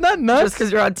amazing. Isn't that nuts? Just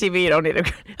because you're on TV, you don't need a.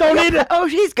 Don't need it. Oh,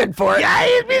 he's good for it. Yeah,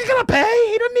 he's going to pay.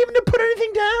 He doesn't even put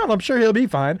anything down. I'm sure he'll be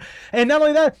fine. And not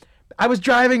only that, I was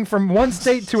driving from one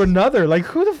state to another. Like,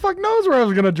 who the fuck knows where I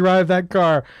was going to drive that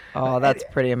car? Oh, that's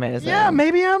pretty amazing. Yeah,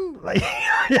 maybe I'm like,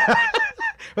 yeah.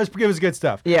 It was good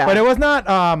stuff. Yeah. But it was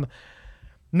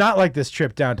not like this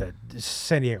trip down to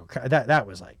San Diego. That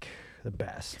was like the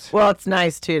best. Well, it's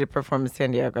nice too to perform in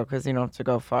San Diego because you don't have to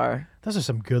go far. Those are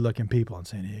some good looking people in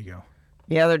San Diego.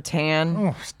 Yeah, they're tan.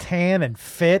 Oh, tan and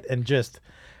fit and just,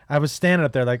 I was standing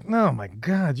up there like, oh my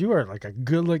God, you are like a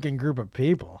good looking group of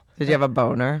people. Did you have a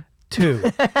boner? 2.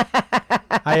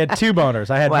 I had 2 boners.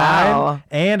 I had Wow. mine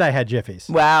and I had Jiffy's.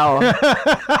 Wow.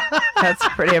 That's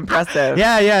pretty impressive.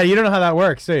 Yeah. You don't know how that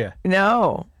works, do you?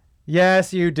 No.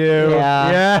 Yes, you do.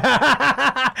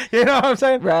 Yeah. You know what I'm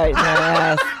saying? Right in the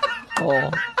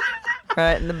asshole.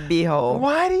 Right in the beehole.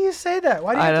 Why do you say that?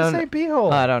 Why do you have to say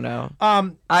beehole? I don't know.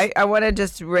 I want to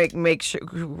just make sure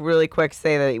really quick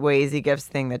say the Wazy Gifts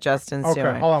thing that Justin's Okay,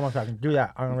 doing. hold on 1 second. Do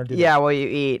that. I'm gonna do Yeah, while you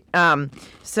eat.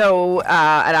 So and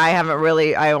I haven't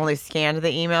really. I only scanned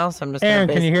the email, so I'm just. that. Aaron,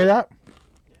 gonna can you hear that?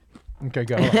 Okay,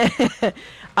 go. Hold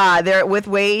on. There with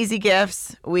Wazy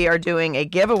Gifts, we are doing a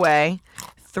giveaway,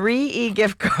 3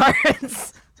 e-gift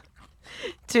cards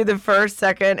to the first,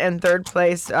 second, and third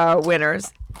place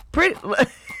winners. Pretty.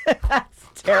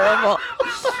 That's terrible.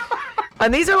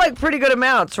 And these are like pretty good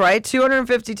amounts, right?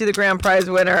 $250 to the grand prize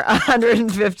winner,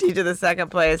 $150 to the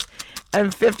second place,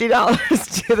 and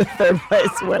 $50 to the third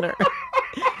place winner.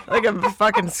 Like a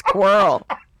fucking squirrel.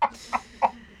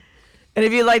 And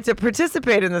if you'd like to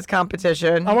participate in this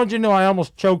competition, I want you to know I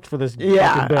almost choked for this.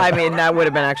 yeah, fucking bit. I mean that would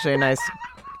have been actually a nice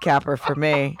capper for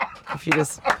me if you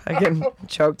just fucking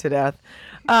choked to death.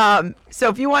 So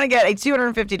if you want to get a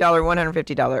 $250,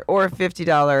 $150, or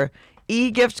 $50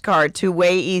 e-gift card to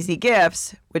Way Easy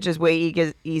Gifts, which is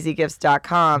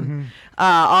wayeasygifts.com,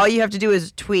 all you have to do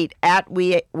is tweet at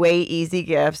Way Easy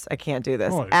Gifts. I can't do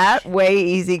this. Holy At Way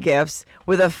Easy Gifts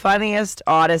with the funniest,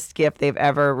 oddest gift they've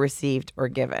ever received or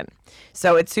given.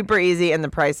 So it's super easy, and the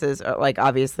prices are like,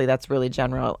 obviously that's really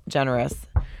generous.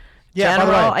 Yeah, by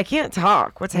the General, way, I can't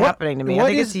talk. What's happening to me? I what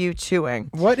think is- it's you chewing.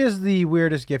 what is the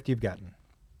weirdest gift you've gotten?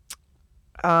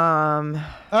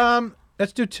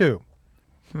 Let's do two.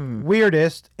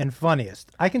 Weirdest and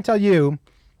funniest. I can tell you,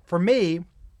 for me,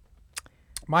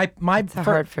 my It's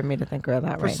hard for me to think of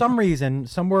that for right some reason,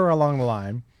 somewhere along the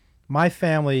line, my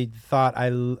family thought I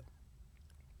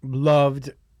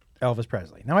loved Elvis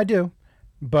Presley. Now I do,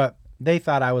 but they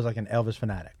thought I was like an Elvis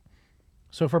fanatic.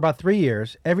 So for about 3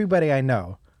 years, everybody I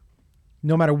know,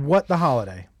 no matter what the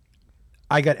holiday,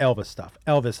 I got Elvis stuff.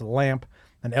 Elvis lamp,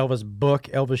 an Elvis book,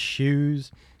 Elvis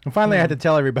shoes. And finally I had to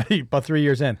tell everybody about 3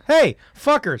 years in, hey,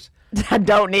 fuckers. I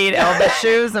don't need Elvis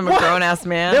shoes. I'm a What? grown-ass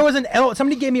man. There was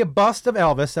somebody gave me a bust of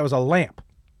Elvis that was a lamp.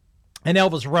 An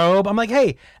Elvis robe. I'm like,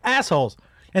 hey, assholes.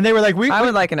 And they were like, I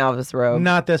would like an Elvis robe.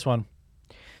 not this one.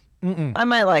 I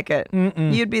might like it.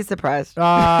 You'd be surprised.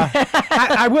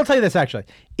 I will tell you this actually.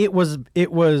 It was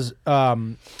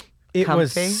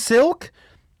Comfy? silk,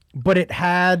 but it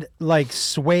had like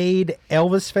suede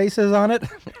Elvis faces on it.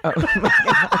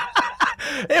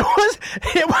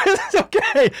 It was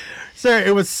okay. Sir,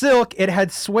 it was silk. It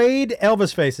had suede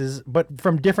Elvis faces, but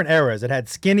from different eras. It had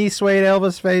skinny suede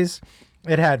Elvis face.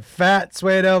 It had fat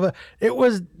suede Elvis. It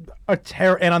was a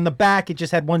terror. And on the back, it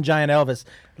just had one giant Elvis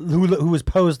who was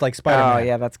posed like Spider-Man. Oh,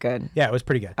 yeah, that's good. Yeah, it was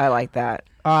pretty good. I like that.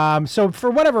 So for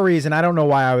whatever reason, I don't know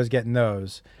why I was getting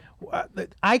those.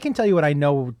 I can tell you what I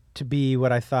know to be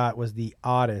what I thought was the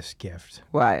oddest gift.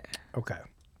 What? Okay.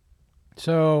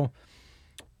 So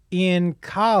in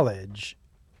college,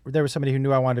 there was somebody who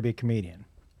knew I wanted to be a comedian.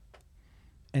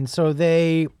 And so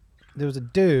there was a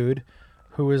dude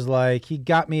who was like, he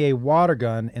got me a water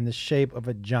gun in the shape of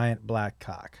a giant black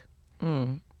cock.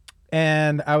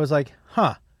 And I was like,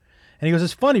 huh. And he goes,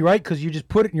 it's funny, right? Because you just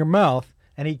put it in your mouth.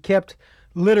 And he kept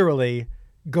literally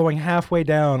going halfway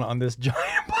down on this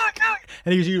giant black cock.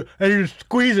 And he goes, you just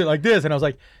squeeze it like this. And I was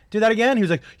like, do that again? He was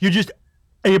like, you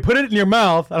put it in your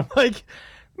mouth. And I'm like,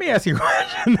 let me ask you a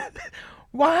question.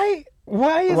 Why?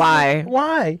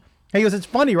 And he goes, it's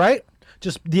funny, right?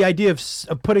 Just the idea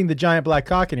of putting the giant black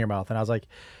cock in your mouth. And I was like,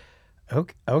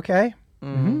 okay.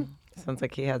 Sounds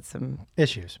like he had some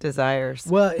Issues. desires.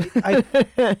 Well, I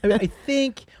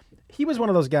think he was one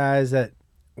of those guys that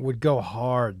would go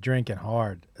hard, drinking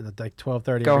hard, at like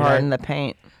 12:30. Go every hard night. in the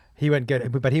paint. He went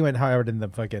good, but he went hard in the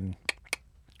fucking.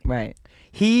 Right.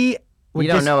 He. You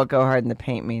don't know what go hard in the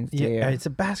paint means, do you? Yeah, it's a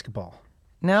basketball.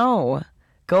 No.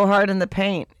 Go hard in the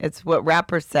paint. It's what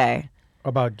rappers say.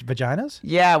 About vaginas?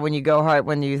 Yeah, when you go hard,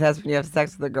 when you have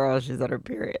sex with a girl, she's at her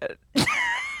period.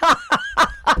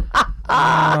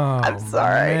 I'm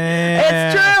sorry. Man.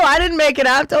 It's true. I didn't make it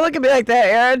up. Don't look at me like that,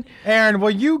 Aaron. Aaron, will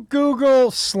you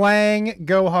Google slang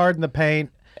go hard in the paint?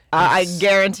 I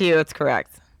guarantee you it's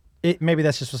correct. Maybe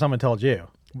that's just what someone told you.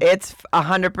 It's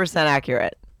 100%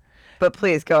 accurate. But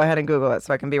please go ahead and Google it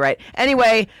so I can be right.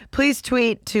 Anyway, please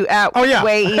tweet to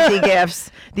Way Easy Gifts,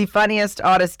 the funniest,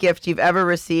 oddest gift you've ever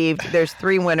received. There's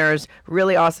 3 winners,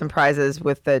 really awesome prizes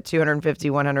with the $250,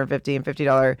 $150, and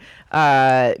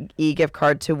 $50 e-gift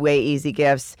card to Way Easy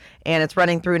Gifts. And it's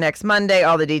running through next Monday.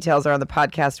 All the details are on the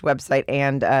podcast website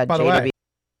and By the JW. way.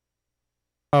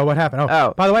 Oh, what happened?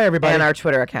 Oh, by the way, everybody. And our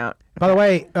Twitter account. By the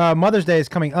way, Mother's Day is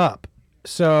coming up.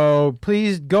 So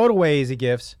please go to Way Easy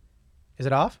Gifts. Is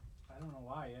it off?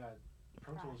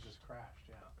 Pro Tools just crashed,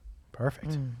 yeah.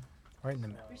 Perfect. Right in the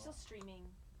middle. We're still streaming.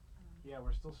 Yeah,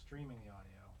 we're still streaming the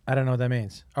audio. I don't know what that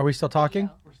means. Are we still talking?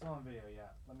 We're still on video, yeah.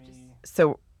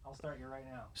 So I'll start you right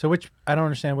now. So I don't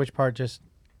understand which part just.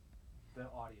 The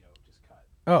audio just cut.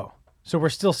 Oh, so we're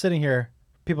still sitting here.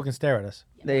 People can stare at us.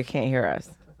 they can't hear us.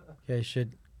 Yeah, you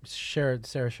should share it.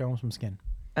 Sarah, show them some skin.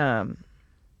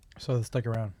 So they stick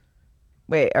around.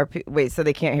 Wait, so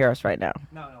they can't hear us right now?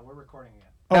 No, we're recording again.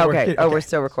 Oh, we're okay. kidding. Oh, we're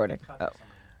still recording. Cut Oh. for some reason.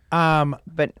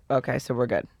 But okay, so we're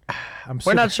good. I'm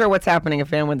We're not sure what's happening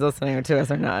if anyone's listening to us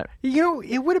or not. You know,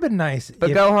 it would have been nice.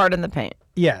 But go hard in the paint.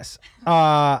 Yes.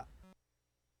 No,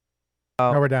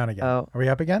 we're down again. Oh. Are we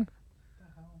up again?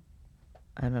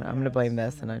 I don't know. I'm gonna blame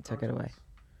this, and I took it away.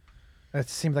 That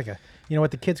seems like you know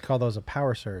what the kids call those, a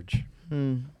power surge.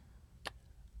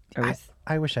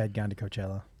 I wish I had gone to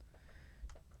Coachella.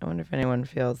 I wonder if anyone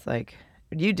feels like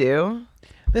you do.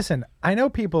 Listen, I know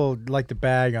people like to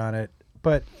bag on it,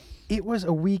 but it was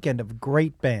a weekend of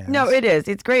great bands. No, it is.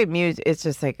 It's great music. It's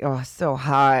just like, oh, so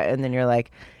hot, and then you're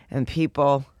like, and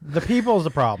people. The people's the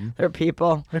problem. They're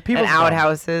people. They're people's and problem.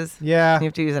 outhouses. Yeah. You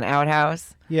have to use an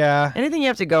outhouse. Yeah. Anything you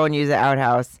have to go and use an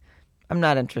outhouse, I'm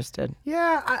not interested.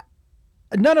 Yeah.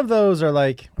 None of those are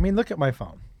like, I mean, look at my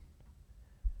phone.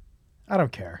 I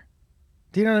don't care.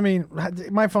 Do you know what I mean?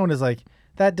 My phone is like,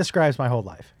 that describes my whole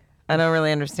life. I don't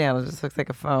really understand. It just looks like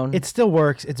a phone. It still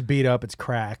works. It's beat up. It's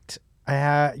cracked.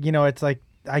 It's like,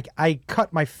 I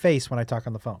cut my face when I talk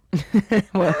on the phone.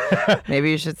 Well,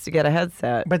 maybe you should get a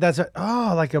headset. But that's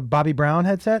like a Bobby Brown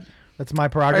headset? That's my Or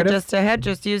prerogative?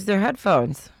 just use their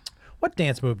headphones. What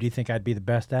dance move do you think I'd be the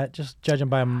best at? Just judging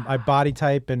by my body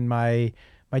type and my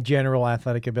general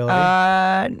athletic ability.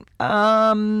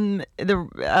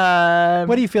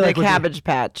 What do you feel like the would be- Cabbage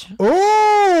Patch?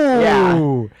 Oh! Yeah.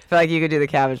 I feel like you could do the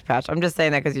Cabbage Patch. I'm just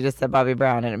saying that because you just said Bobby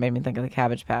Brown and it made me think of the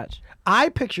Cabbage Patch. I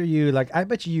picture you like, I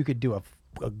bet you could do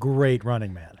a great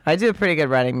running man. I do a pretty good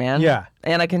running man. Yeah.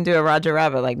 And I can do a Roger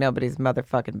Rabbit like nobody's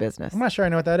motherfucking business. I'm not sure I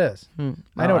know what that is. I know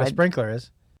Well, what a sprinkler is.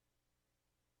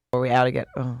 Are we out again?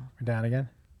 Oh, We're down again.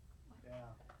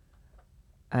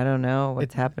 I don't know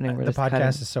what's happening. We're The just podcast cutting.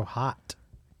 is so hot.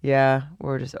 Yeah,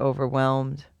 we're just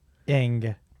overwhelmed.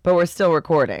 Ing. But we're still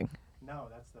recording. No,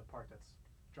 that's the part that's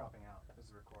dropping out. Is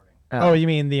the recording. Oh, you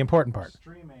mean the important part?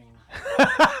 Streaming.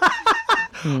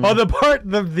 Oh, the part,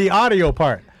 the audio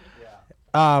part.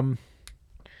 Yeah.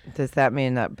 Does that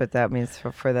mean that? But that means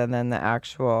for then the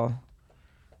actual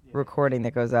recording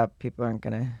that goes up, people aren't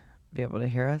gonna be able to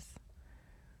hear us.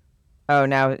 Oh,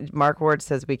 now Mark Ward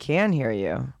says we can hear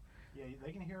you. Yeah,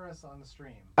 they can hear us on the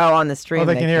stream. Oh, on the stream. Oh,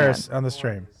 they can hear us on the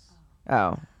stream.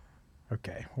 Oh.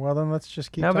 Okay. Well, then let's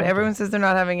just keep No, but talking. everyone says they're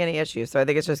not having any issues, so I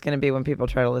think it's just going to be when people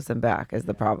try to listen back is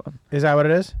the problem. Is that what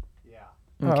it is? Yeah.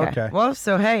 Oh, okay. Well,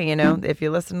 so hey, if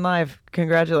you listen live,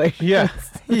 congratulations. Yeah.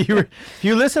 If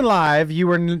you listen live, you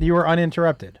were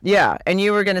uninterrupted. Yeah, and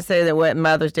you were going to say that what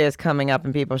Mother's Day is coming up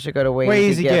and people should go to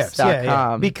wayeasygifts.com.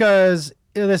 Yeah. Because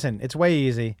listen, it's way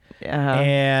easy.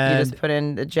 And you just put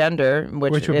in the gender,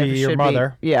 which would be your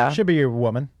mother. Yeah. Should be your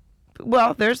woman.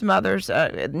 Well, there's mothers.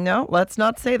 No, let's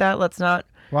not say that. Let's not.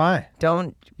 Why?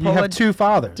 Don't. You have two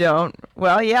fathers. Don't.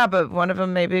 Well, yeah, but one of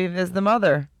them maybe is the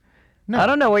mother. No. I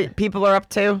don't know what people are up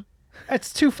to.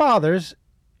 It's two fathers,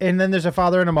 and then there's a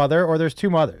father and a mother, or there's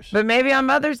two mothers. But maybe on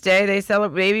Mother's Day they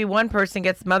celebrate. Maybe one person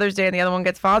gets Mother's Day and the other one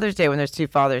gets Father's Day when there's two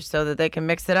fathers, so that they can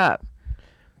mix it up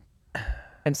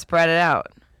and spread it out.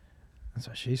 That's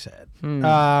what she said.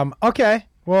 Okay.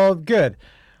 Well, good.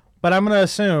 But I'm going to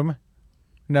assume.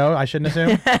 No, I shouldn't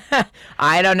assume.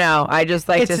 I don't know. I just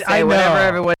like to I say know. whatever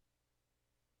everyone.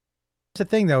 The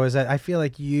thing though is that I feel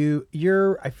like you're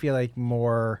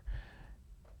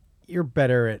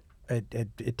better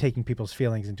at taking people's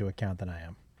feelings into account than I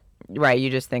am. Right. You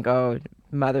just think, oh,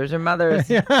 mothers are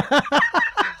mothers.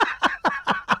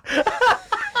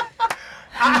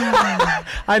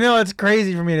 I know it's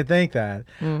crazy for me to think that.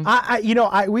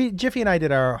 Jiffy and I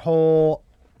did our whole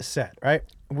set, right?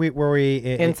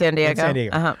 In San Diego. In San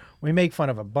Diego. Uh-huh. We make fun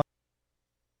of a bunch.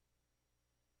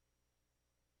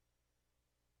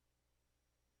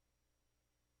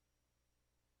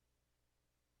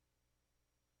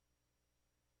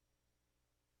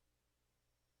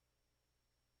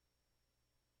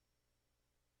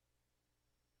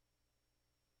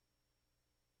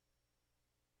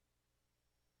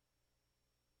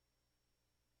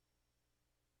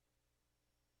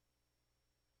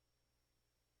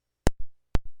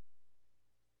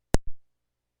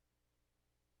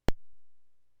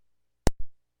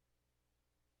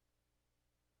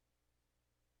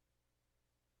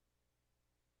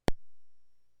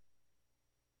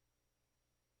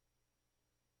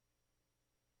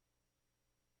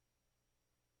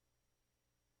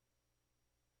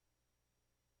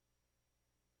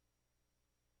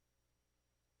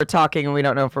 We're talking and we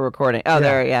don't know if we're recording. Oh,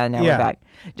 now Yeah. we're back.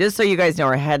 Just so you guys know,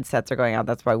 our headsets are going out.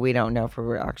 That's why we don't know if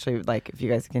we're actually, like, if you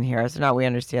guys can hear us or not. We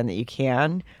understand that you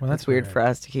can. Well, that's it's weird weird. for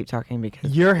us to keep talking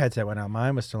because. Your headset went out.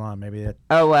 Mine was still on. Maybe it.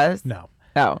 Oh, it was? No.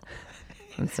 Oh.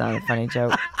 That's not a funny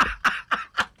joke.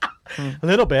 A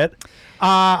little bit.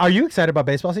 Are you excited about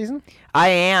baseball season? I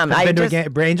am. Have you been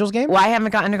just, to an Angels game? Well, I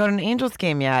haven't gotten to go to an Angels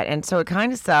game yet, and so it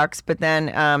kind of sucks. But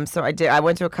then, so I did. I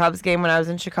went to a Cubs game when I was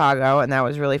in Chicago, and that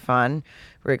was really fun.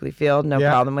 Wrigley Field, no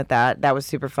problem with that. That was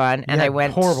super fun. And I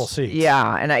went horrible seats.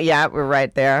 Yeah, and we're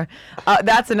right there.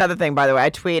 That's another thing, by the way. I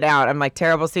tweet out, I'm like,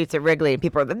 terrible seats at Wrigley, and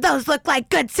people are like, those look like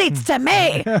good seats to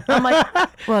me. I'm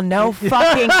like, well, no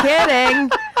fucking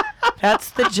kidding. That's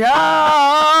the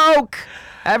joke.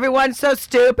 Everyone's so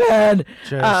stupid.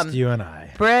 Just you and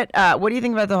I. Britt, what do you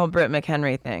think about the whole Britt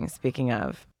McHenry thing? Speaking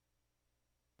of,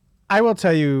 I will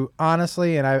tell you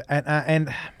honestly,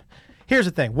 and here's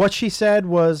the thing: what she said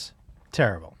was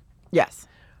terrible. yes,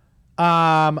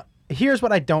 Here's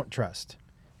what I don't trust.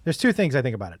 There's two things I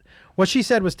think about it. What she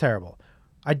said was terrible.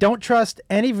 I don't trust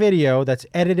any video that's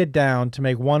edited down to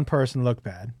make one person look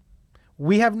bad.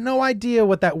 We have no idea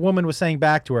what that woman was saying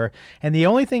back to her, and the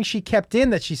only thing she kept in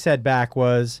that she said back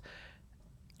was,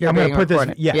 "I'm going to put this."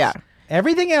 Yes. Yeah.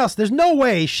 Everything else, there's no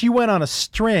way she went on a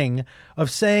string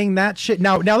of saying that shit.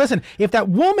 Now listen, if that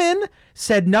woman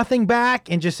said nothing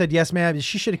back and just said, "Yes, ma'am,"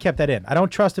 she should have kept that in. I don't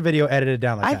trust a video edited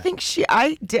down like that. I think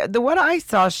I did. What I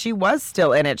saw, she was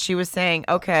still in it. She was saying,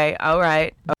 "Okay, all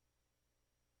right."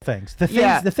 That's the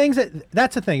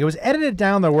thing. It was edited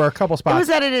down. There were a couple spots. It was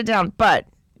edited down, but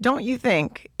don't you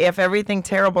think if everything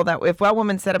terrible if that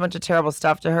woman said a bunch of terrible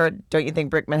stuff to her, don't you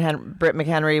think Britt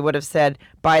McHenry would have said,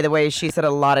 by the way, she said a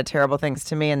lot of terrible things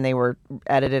to me and they were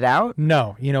edited out?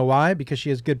 No. You know why? Because she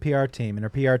has a good PR team, and her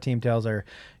PR team tells her,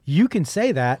 you can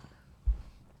say that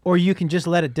or you can just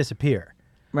let it disappear.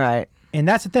 Right. And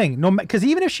that's the thing. No, because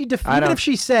even if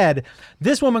she said,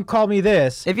 this woman called me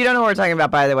this. If you don't know what we're talking about,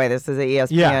 by the way, this is an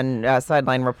ESPN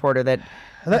sideline reporter that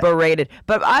berated.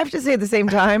 But I have to say at the same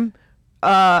time,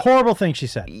 horrible thing she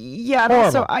said. Yeah, and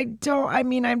also I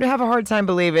have a hard time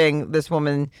believing this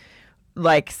woman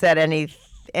said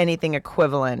anything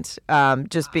equivalent.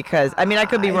 Just because I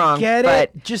could be wrong.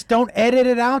 But just don't edit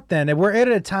it out. Then we're at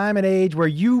a time and age where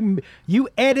you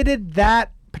edited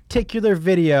that particular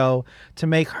video to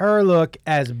make her look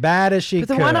as bad as she could.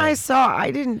 But the one I saw,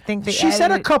 I didn't think she said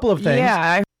a couple of things.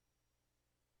 Yeah.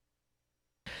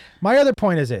 My other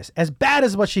point is this: as bad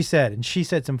as what she said, and she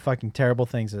said some fucking terrible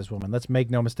things to this woman. Let's make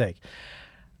no mistake.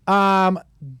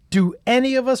 Do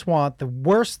any of us want the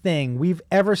worst thing we've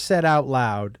ever said out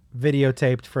loud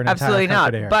videotaped for an Absolutely entire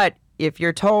company? not. But if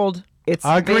you're told it's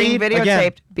being videotaped,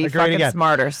 again. be Agreed fucking again.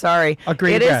 smarter. Sorry.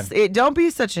 Agreed again. Don't be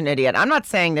such an idiot. I'm not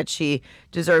saying that she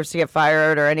deserves to get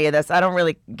fired or any of this. I don't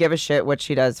really give a shit what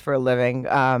she does for a living.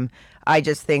 I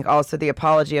just think also the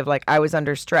apology of I was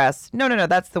under stress. No.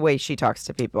 That's the way she talks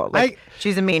to people.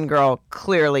 She's a mean girl.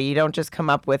 Clearly, you don't just come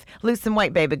up with loose and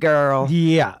white, baby girl.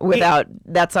 Yeah.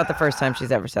 That's not the first time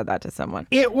she's ever said that to someone.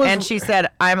 And she said,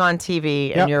 "I'm on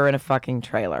TV and you're in a fucking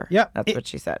trailer." Yep. That's what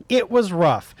she said. It was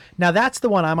rough. Now that's the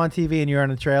one, I'm on TV and you're in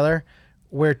a trailer,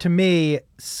 where to me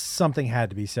something had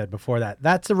to be said before that.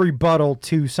 That's a rebuttal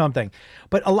to something.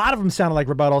 But a lot of them sounded like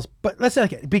rebuttals. But let's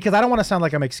say, because I don't want to sound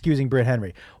like I'm excusing Britt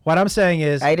Henry. What I'm saying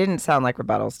is, I didn't sound like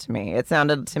rebuttals to me. It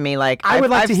sounded to me like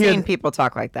I've seen people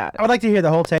talk like that. I would like to hear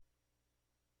the whole tape.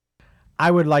 I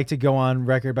would like to go on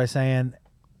record by saying,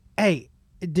 hey,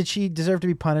 did she deserve to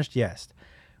be punished? Yes.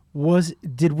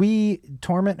 Did we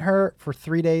torment her for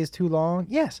 3 days too long?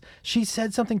 Yes. She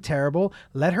said something terrible.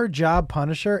 Let her job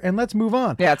punish her, and let's move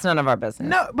on. Yeah, it's none of our business.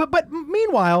 No, but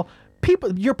meanwhile,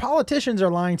 your politicians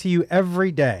are lying to you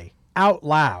every day out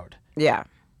loud. Yeah.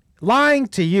 Lying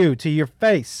to you, to your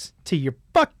face, to your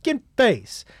fucking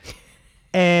face.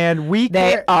 And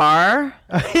they are.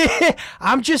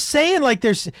 I'm just saying,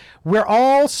 we're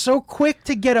all so quick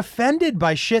to get offended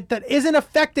by shit that isn't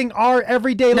affecting our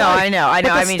everyday life. No, I know.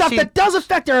 But the stuff that does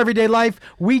affect our everyday life,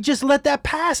 we just let that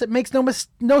pass. It makes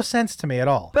no sense to me at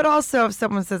all. But also, if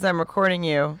someone says I'm recording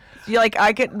you,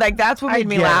 that's what made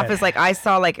me laugh. Is I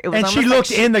saw it was. And she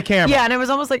looked in the camera. Yeah, and it was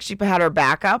almost like she had her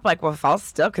back up. Well, if I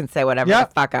still can say whatever the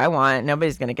fuck I want,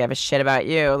 nobody's gonna give a shit about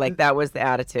you. That was the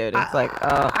attitude.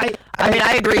 It's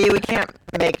I agree. We can't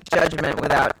make judgment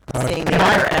without seeing the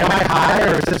other end. Am I high,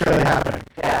 or is this really happening?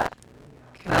 Yeah.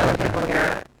 Can other people hear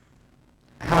it?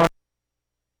 How?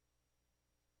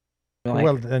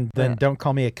 Well, then don't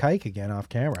call me a kike again off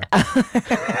camera.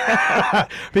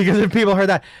 Because if people heard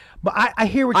that. But I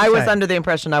hear what you're saying. I was under the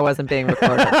impression I wasn't being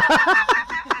recorded.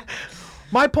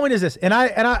 My point is this, and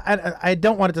I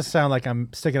don't want it to sound like I'm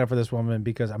sticking up for this woman,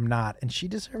 because I'm not, and she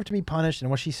deserved to be punished,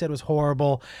 and what she said was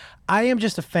horrible. I am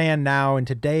just a fan now in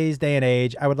today's day and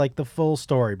age. I would like the full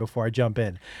story before I jump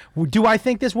in. Do I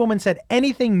think this woman said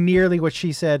anything nearly what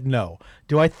she said? No.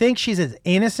 Do I think she's as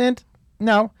innocent?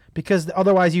 No, because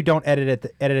otherwise you don't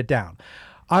edit it down.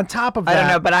 On top of that, I don't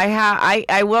know, but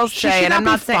I will She say, should and I'm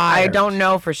not not be saying I fired. don't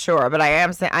know for sure, but I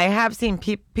am saying I have seen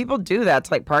people do that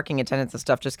to like parking attendants and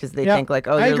stuff just because they Yep, think like,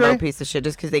 oh, I you're a little agree. piece of shit,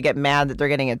 just because they get mad that they're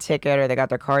getting a ticket or they got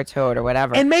their car towed or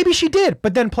whatever. and maybe she did,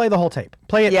 but then play the whole tape.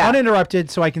 Play it Yeah. uninterrupted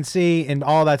so I can see and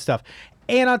all that stuff.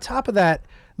 And on top of that,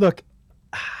 look,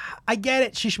 I get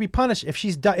it. She should be punished if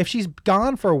she's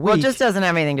gone for a week. well, it just doesn't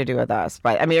have anything to do with us,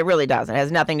 but I mean, it really doesn't. It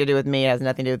has nothing to do with me. It has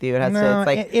nothing to do with you. It has No, to. It's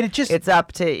like and it just- it's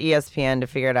up to ESPN to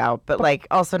figure it out. But like,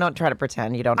 also don't try to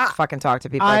pretend you don't fucking talk to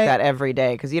people I- like that every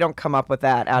day because you don't come up with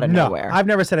that out of no, nowhere. I've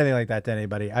never said anything like that to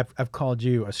anybody. I've called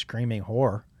you a screaming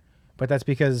whore, but that's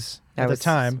because at the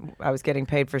time, I was getting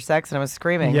paid for sex and I was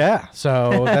screaming. yeah.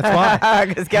 So that's why.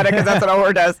 Because that's what a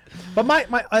whore does. But my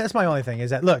that's my only thing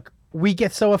is that look, we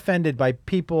get so offended by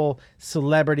people,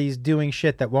 celebrities doing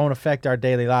shit that won't affect our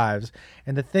daily lives,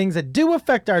 and the things that do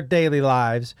affect our daily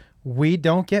lives, we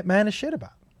don't get mad as shit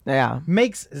about. Yeah.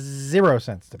 Makes zero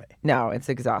sense to me. No, it's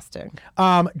exhausting.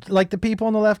 Like the people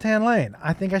in the left-hand lane,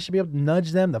 I think I should be able to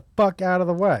nudge them the fuck out of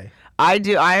the way. I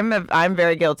do. I'm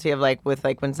very guilty of like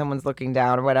when someone's looking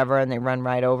down or whatever, and they run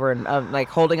right over and like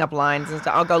holding up lines and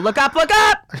stuff. I'll go look up.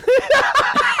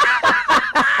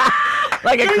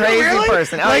 Like a crazy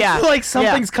person. Oh like, yeah. like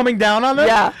something's coming down on them.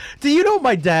 Yeah. Do you know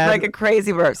my dad? Like a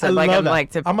crazy person. I Like love I'm that.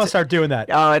 like to. I'm gonna start doing that.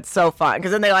 Oh, it's so fun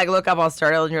because then they like look up all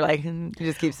startled and you're like you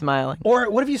just keep smiling. Or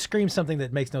what if you scream something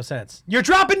that makes no sense? You're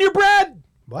dropping your bread.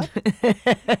 What?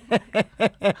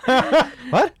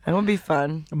 What? That would be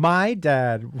fun. My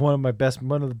dad, one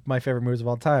of my favorite movies of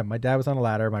all time. My dad was on a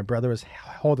ladder. My brother was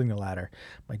holding the ladder.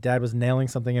 My dad was nailing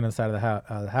something in the side of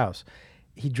the house.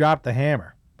 He dropped the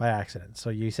hammer by accident. So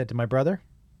you said to my brother,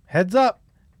 "Heads up."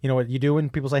 You know what you do when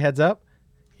people say heads up?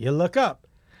 You look up.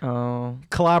 Oh.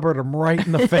 Clobbered him right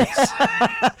in the face.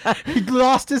 He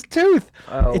lost his tooth.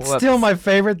 Oh, it's whoops. still my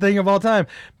favorite thing of all time.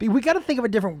 But we got to think of a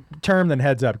different term than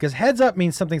heads up, because heads up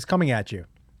means something's coming at you.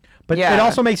 But Yeah. it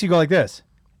also makes you go like this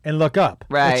and look up,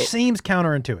 Right. which seems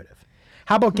counterintuitive.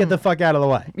 How about get the fuck out of the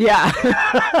way? Yeah.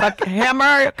 Fuck,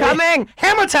 hammer coming.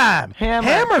 Hammer time!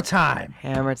 Hammer. Time!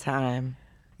 Hammer time.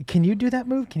 Can you do that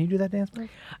move? Can you do that dance move?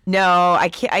 No, I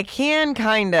can't. I can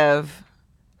kind of.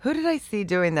 Who did I see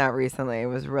doing that recently? It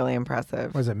was really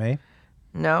impressive. Was it me?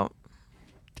 No.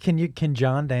 Can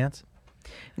John dance?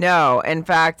 No, in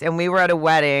fact, and we were at a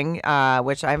wedding,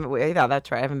 which yeah,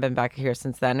 that's right. I haven't been back here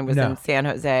since then. It was No. in San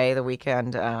Jose the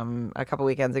weekend, a couple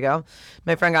weekends ago.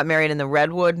 My friend got married in the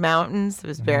Redwood Mountains. It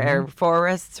was very or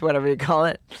forests, whatever you call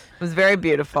it. It was very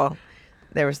beautiful.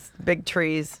 There was big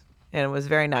trees, and it was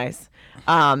very nice.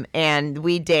 And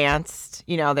we danced.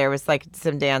 You know, there was like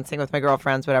some dancing with my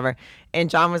girlfriends, whatever. And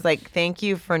John was like, "Thank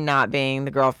you for not being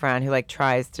the girlfriend who like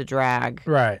tries to drag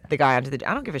Right. the guy onto the."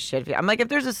 I don't give a shit. I'm like, if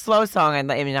there's a slow song, I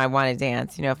mean, I want to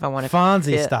dance. You know, if I want to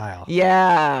Fonzie style.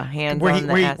 Yeah, hands Where on he,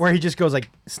 the where, he, ass. where he just goes like,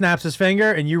 snaps his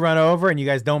finger, and you run over, and you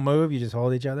guys don't move. You just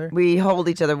hold each other. We hold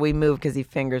each other. We move because he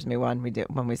fingers me when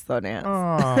we slow dance.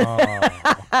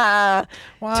 Oh.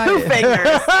 Why? 2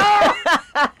 fingers.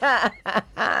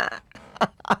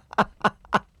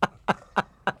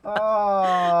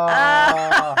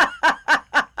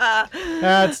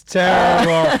 That's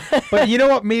terrible. But you know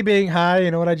what? Me being high,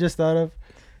 you know what I just thought of?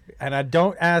 And I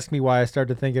don't ask me why I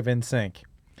started to think of NSYNC.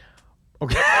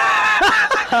 Okay.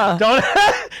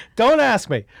 don't ask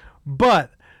me.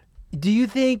 But do you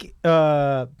think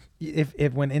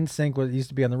if when NSYNC used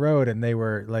to be on the road and they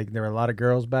were like there were a lot of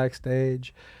girls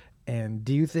backstage, and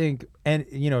do you think and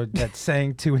you know that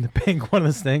saying two in the pink, one in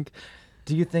the stink?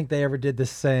 Do you think they ever did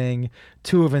this saying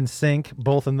two of NSYNC,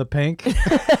 both in the pink?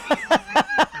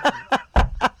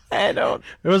 I don't.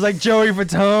 It was like Joey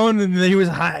Fatone, and he was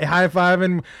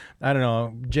high-fiving, I don't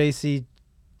know, JC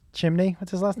Chimney.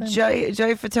 What's his last name? Joey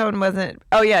Fatone wasn't.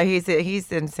 Oh yeah, he's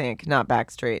in sync, not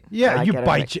Backstreet. Yeah, I you get it.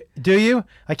 bite. Do you?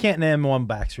 I can't name one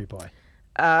Backstreet Boy.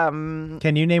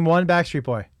 Can you name one Backstreet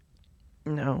Boy?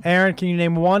 No, Aaron, can you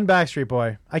name one Backstreet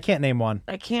Boy? I can't name one.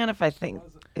 I can if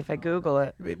I Google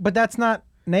it. But that's not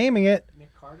naming it.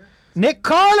 Nick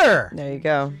Carter. There you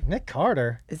go. Nick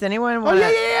Carter. Is anyone Oh want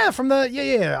yeah. From the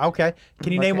yeah. Okay.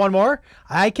 Can you name Okay. one more?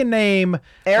 I can name.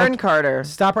 Aaron Okay, Carter,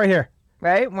 Stop right here.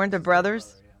 right? Weren't the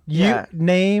brothers? You Yeah.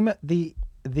 name the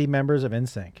members of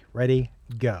NSYNC. Ready?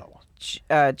 Go.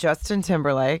 Justin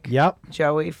Timberlake. Yep.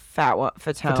 Joey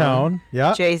Fatone. Tone.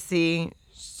 Yep. JC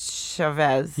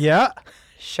Chavez. Yeah.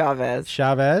 Chavez.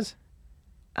 Chavez.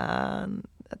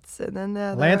 That's and then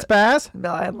the Lance Bass.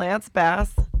 Lance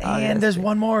Bass. And there's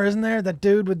one more, isn't there? That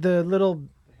dude with the little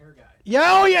hair guy. Yeah.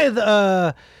 Oh yeah.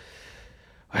 The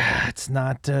it's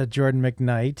not Jordan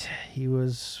McKnight. He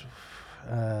was.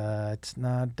 It's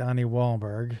not Donnie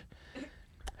Wahlberg.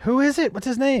 Who is it? What's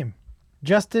his name?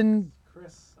 Justin.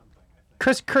 Chris.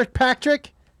 Chris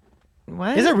Kirkpatrick?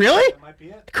 What? Is it really? That might be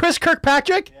it. Chris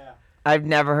Kirkpatrick? Yeah. I've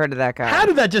never heard of that guy. How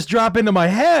did that just drop into my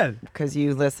head? Because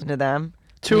you listen to them.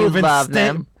 Two You of love NSYNC,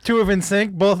 them. Two of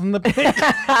NSYNC, both in the pink.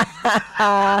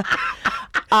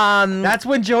 That's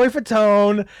when Joey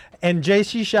Fatone and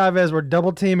JC Chavez were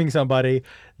double teaming somebody.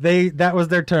 That was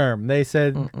their term. They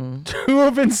said two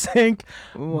of NSYNC,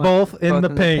 both in the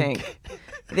pink.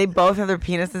 They both have their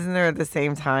penises in there at the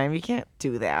same time. You can't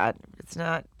do that. It's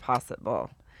not possible.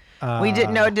 We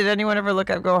didn't know. Did anyone ever look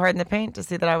up "Go Hard in the Paint" to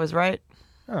see that I was right?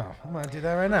 Oh, I'm gonna do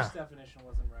that right now. First definition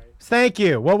wasn't right. Thank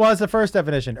you. What was the first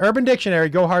definition? Urban Dictionary.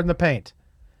 Go hard in the paint.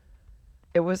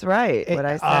 It was right. What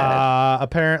I said.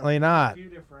 Apparently A not. few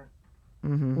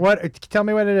different. What? Tell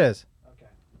me what it is.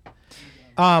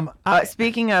 Okay.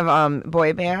 Speaking of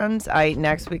boy bands,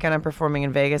 next weekend I'm performing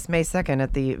in Vegas, May 2nd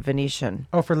at the Venetian.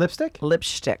 Oh, for lipstick?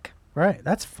 Lipstick. Right.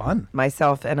 That's fun.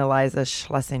 Myself and Eliza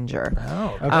Schlesinger.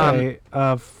 Oh. Okay.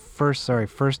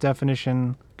 First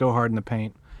definition: go hard in the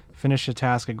paint. Finish a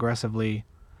task aggressively,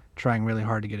 trying really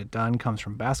hard to get it done. Comes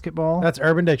from basketball. That's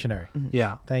Urban Dictionary.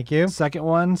 Yeah. Thank you. Second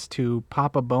one's to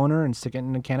pop a boner and stick it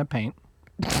in a can of paint.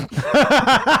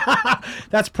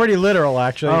 That's pretty literal,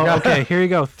 actually. Oh, okay. Here you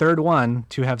go. Third one,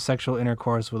 to have sexual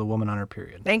intercourse with a woman on her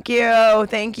period. Thank you.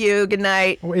 Thank you. Good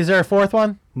night. Is there a fourth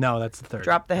one? No, that's the third.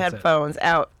 Drop the That's it. headphones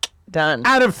out. Done.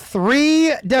 Out of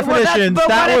 3 definitions, but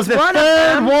that what was is the one of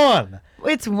third them? one.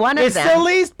 It's one of It's them. the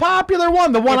least popular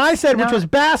one. The one I said, which no. was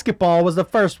basketball, was the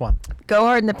first one. Go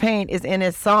Hard in the Paint is in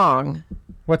his song.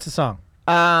 What's the song?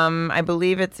 I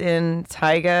believe it's in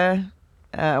Tyga.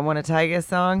 One of Tyga's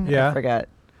song. Yeah. I forget.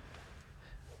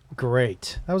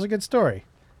 Great. That was a good story.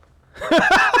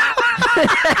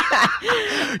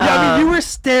 I mean, you were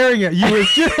staring at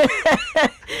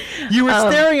you were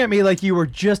staring at me like you were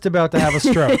just about to have a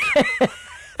stroke.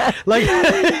 Like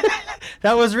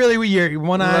that was really weird.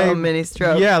 One eye, Little mini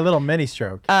stroke. Yeah, a little mini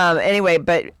stroke. Anyway,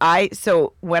 but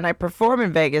so when I perform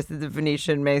in Vegas at the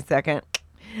Venetian May 2nd,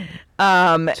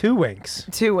 2 winks.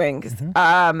 2 wings.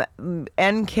 Mm-hmm.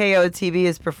 NKO TV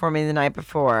is performing the night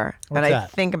before, What's and that?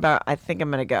 I think I'm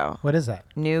gonna go. What is that?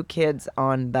 New Kids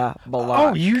on the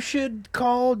Block. Oh, you should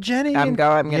call Jenny. I'm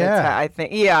gonna. Yeah. I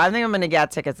think I'm gonna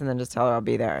get tickets and then just tell her I'll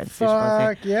be there. And see if she wants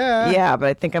Fuck me. yeah. Yeah, but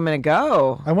I think I'm gonna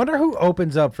go. I wonder who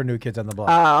opens up for New Kids on the Block.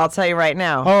 I'll tell you right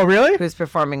now. Oh, really? Who's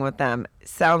performing with them?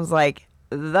 Sounds like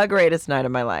the greatest night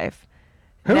of my life.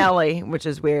 Who? Nelly, which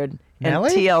is weird, Nelly?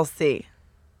 and TLC,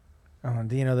 Oh,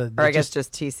 do you know the? or I guess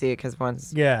just TC because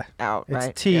one's Yeah. out, It's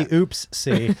right? T. Yeah. Oops.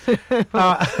 C.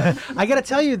 I gotta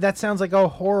tell you, that sounds like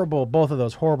both of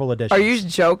those horrible additions. Are you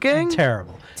joking?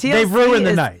 Terrible? TLC They've ruined the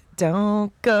is night.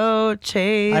 Don't go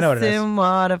chasing know what it is.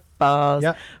 waterfalls.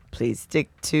 Yep. Please stick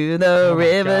to the Oh my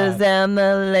rivers God. and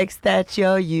the lakes that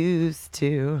you're used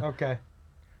to. Okay.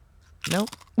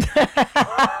 Nope.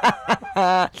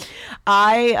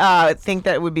 I think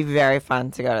that it would be very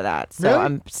fun to go to that. So Really?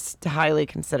 I'm highly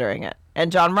considering it.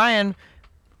 And John Ryan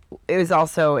is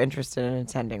also interested in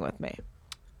attending with me.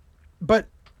 But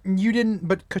you didn't.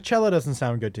 But Coachella doesn't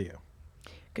sound good to you.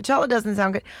 Coachella doesn't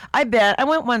sound good. I bet. I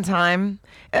went one time.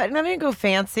 And I didn't go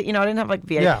fancy. I didn't have like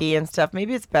VIP and stuff.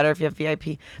 Maybe it's better if you have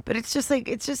VIP. But it's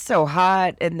just so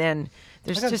hot. And then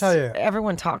there's I gotta just, tell you,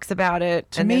 everyone talks about it.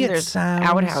 to and me then it there's sounds-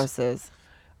 outhouses.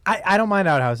 I don't mind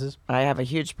outhouses. I have a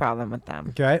huge problem with them.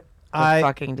 Okay. They're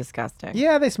fucking disgusting.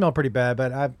 Yeah, they smell pretty bad,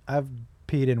 but I've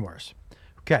peed in worse.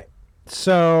 Okay.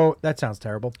 So that sounds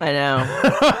terrible. I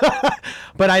know.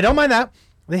 But I don't mind that.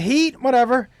 The heat,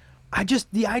 whatever.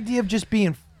 The idea of just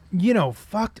being,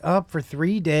 fucked up for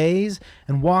 3 days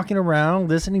and walking around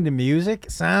listening to music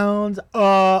sounds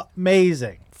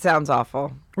amazing. Sounds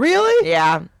awful. Really?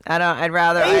 Yeah, I'd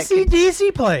rather.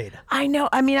 AC/DC played. I know.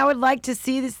 I mean, I would like to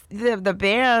see the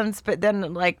bands, but then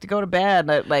to go to bed,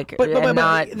 But and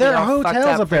not. there are fucked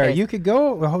hotels up for there. days. You could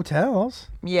go to hotels.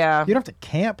 Yeah. You don't have to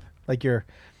camp like you're.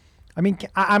 I mean,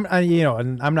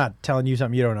 and I'm not telling you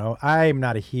something you don't know. I'm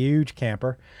not a huge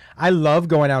camper. I love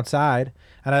going outside,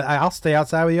 and I'll stay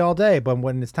outside with you all day. But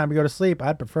when it's time to go to sleep,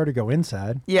 I'd prefer to go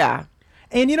inside. Yeah.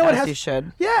 And you know what? As you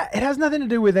should. Yeah, it has nothing to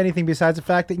do with anything besides the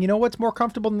fact that what's more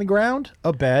comfortable than the ground?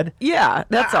 A bed. Yeah,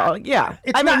 that's all. Yeah.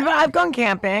 It's I mean, not- I've gone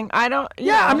camping. I don't.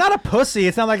 Yeah, I'm not a pussy.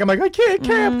 It's not like I'm like I can't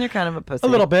camp. You're kind of a pussy. A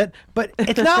little bit, but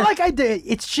it's not like I did.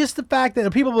 It's just the fact that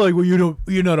people are like, well,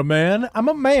 you're not a man. I'm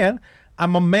a man.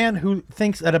 I'm a man who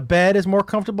thinks that a bed is more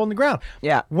comfortable than the ground.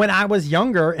 Yeah. When I was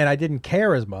younger and I didn't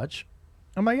care as much,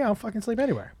 I'm like, yeah, I'll fucking sleep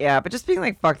anywhere. Yeah, but just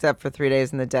being fucked up for 3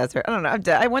 days in the desert. I don't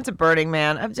know. I went to Burning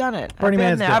Man. I've done it. Burning I've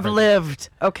been Man's there. I've different. lived.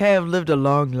 Okay, I've lived a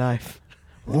long life.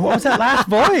 What was that last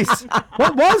voice?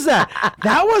 What was that?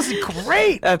 That was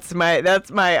great. That's my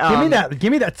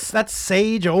Give me that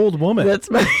sage old woman. That's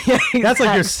my That's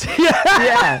like your yeah.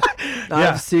 Yeah.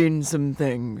 I've seen some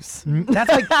things. That's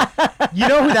like, you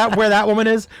know where that woman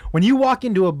is? When you walk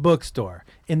into a bookstore,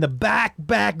 in the back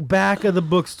of the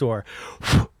bookstore,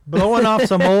 blowing off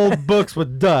some old books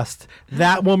with dust,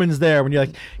 that woman's there when you're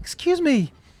like, excuse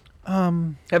me.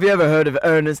 Have you ever heard of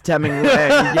Ernest Hemingway,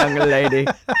 young lady?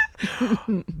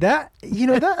 That,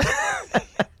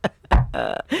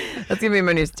 That's gonna be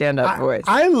my new stand-up voice.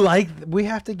 we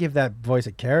have to give that voice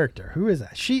a character. Who is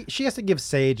that? She has to give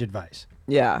sage advice.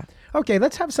 Yeah. Okay,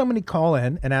 let's have somebody call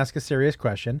in and ask a serious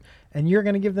question, and you're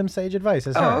going to give them sage advice.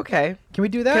 As her. Oh, okay. Can we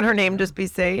do that? Can her name just be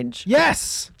Sage?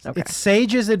 Yes. Okay. It's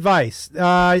Sage's advice.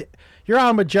 You're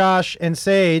on with Josh and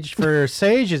Sage for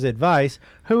Sage's advice.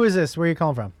 Who is this? Where are you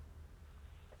calling from?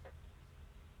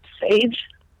 Sage?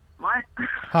 What?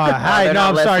 Hi. they're No,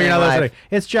 I'm not sorry, you're not listening live. listening.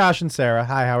 It's Josh and Sarah.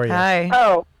 Hi, how are you? Hi.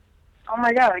 Oh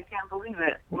my God, I can't believe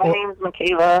it. My name's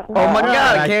Michaela. Oh my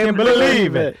God, I can't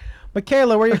believe it.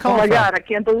 Michaela, where are you Oh calling my from? God, I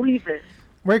can't believe it.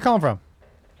 Where are you calling from?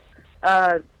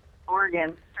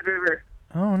 Oregon, Hood River.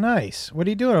 Oh, nice. What are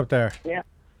you doing up there? Yeah.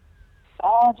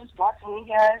 Oh, just watching you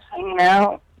guys, hanging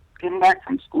out, getting back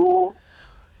from school,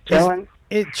 chilling.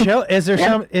 Is there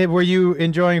some? Were you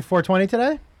enjoying 420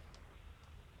 today?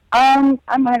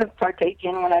 I might have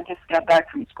partaken when I just got back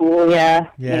from school. Yeah.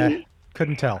 Yeah. Maybe.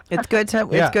 Couldn't tell. It's good to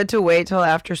Yeah. it's good to wait till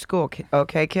after school.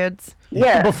 Okay, kids.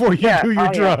 Yeah. Before you do your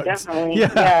Oh, drugs. Yeah, definitely.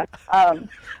 Yeah. Yeah.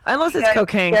 Unless it's Yeah,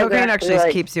 cocaine. yeah, Cocaine they're actually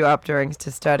like- keeps you up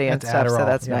to study and That's stuff. Adderall. So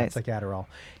that's Yeah, nice. It's like Adderall.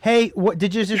 Hey,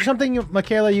 is there something,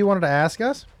 Michaela, you wanted to ask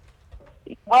us?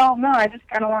 Well, no, I just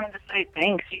kind of wanted to say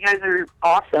thanks. You guys are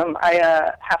awesome. I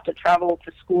have to travel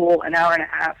to school an hour and a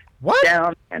half What?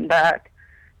 down and back.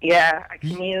 Yeah, I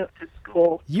commute to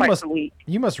school twice a week.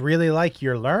 You must really like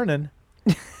your learning.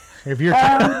 If you're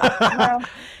Well, You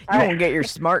I- won't get your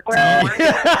smart Well, tea.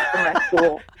 from my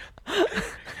school.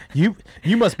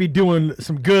 you must be doing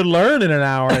some good learning an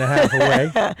hour and a half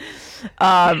away.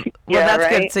 Well, Yeah, that's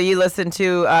good. right? So you listen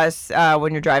to us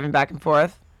when you're driving back and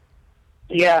forth.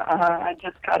 Yeah, I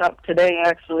just got up today,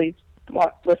 actually.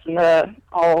 Listen to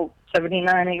all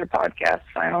 79 of your podcasts,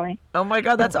 finally. Oh my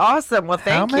God, that's awesome. Well,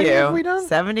 thank many you. have we done?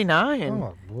 79.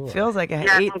 Oh, boy. Feels like Yeah,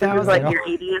 I think this is 8,000. like your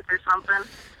 80th or something.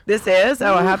 This is?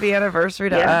 Oh, a happy anniversary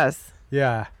to Yeah. us.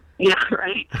 Yeah. Yeah,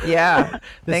 right? Yeah.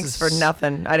 This Thanks is- for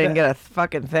nothing. I didn't get a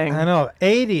fucking thing. I know.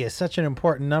 80 is such an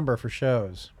important number for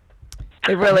shows.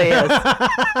 It really is.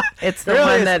 It's the Really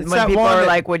one is. that It's when that people one are that-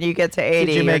 like, when you get to 80,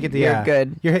 Did you make it? you're Yeah.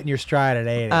 good. You're hitting your stride at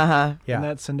 80. Uh-huh. Yeah. And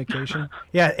that's syndication.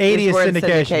 Yeah, 80 is We're in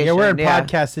syndication. Yeah, we're in syndication, yeah.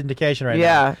 podcast syndication right now.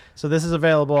 Yeah. So this is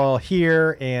available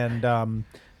here, and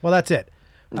well, that's it.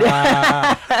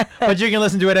 But you can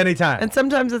listen to it anytime. And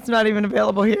sometimes it's not even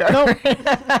available here. Nope.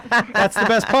 That's the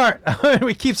best part.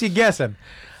 It keeps you guessing.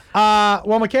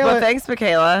 Well, Michaela, Well, thanks,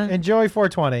 Michaela. enjoy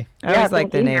 420. I always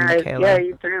like the thank you name guys. Michaela. Yeah,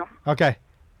 you too. Okay.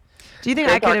 Do you think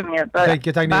Great I could talking to you, have? but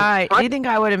Good talking to you. Bye. Do you think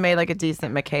I would have made like a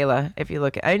decent Michaela if you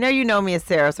look at? I know you know me as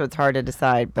Sarah, so it's hard to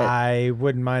decide. But I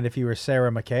wouldn't mind if you were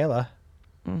Sarah Michaela.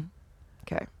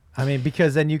 okay, I mean,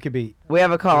 because then you could be. we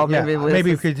have a call. Yeah, maybe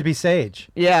you this could be Sage.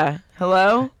 Yeah.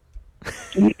 Hello.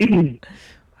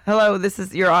 Hello. This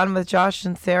is you're on with Josh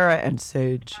and Sarah and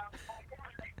Sage.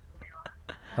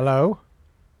 Hello.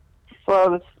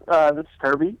 Hello, this is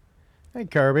Kirby. Hey,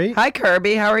 Kirby. Hi,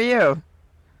 Kirby. How are you?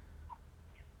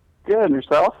 Good, and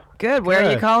yourself? Good. Where are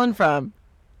you Good. calling from?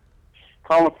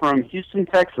 Calling from Houston,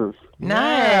 Texas.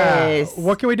 Nice. Yeah.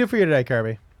 What can we do for you today,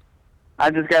 Kirby? I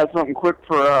just got something quick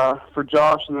for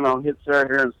Josh, and then I'll hit Sarah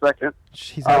here in a second.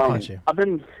 He's gonna punch you. I've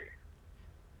been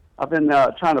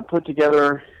trying to put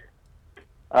together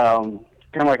kind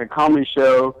of like a comedy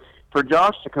show for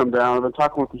Josh to come down. I've been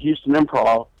talking with the Houston Improv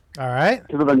All right.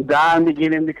 because I've been dying to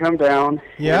get him to come down.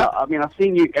 Yeah. I mean, I've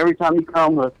seen you every time you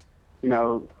come with,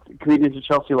 Comedians of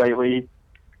Chelsea lately,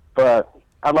 but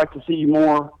I'd like to see you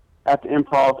more at the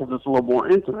Improv because it's a little more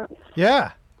intimate.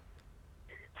 Yeah.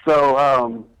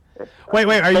 So, Wait.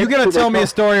 Are you gonna tell me a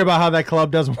story about how that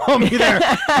club doesn't want me there?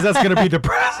 'Cause that's gonna be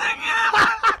depressing.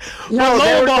 No, lo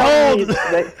they and were telling me-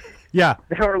 behold. Yeah.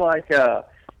 they were like,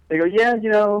 they go, yeah,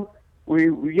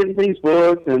 we're getting things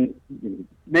booked, and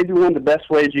maybe one of the best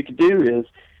ways you could do is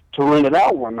to rent it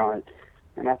out one night.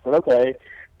 And I said, okay.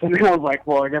 But then I was like,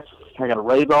 well, I guess I got to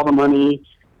raise all the money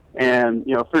and,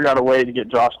 figure out a way to get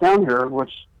Josh down here,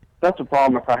 which that's a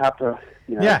problem if I have to,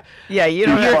 Yeah. Yeah, you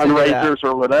do don't have to do that. fundraisers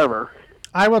or whatever.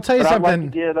 I will tell you But I'd something.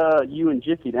 like to get you and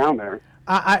Jiffy down there.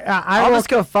 I'll will- just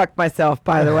go fuck myself.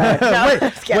 By the way. No, wait,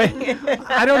 just kidding. wait.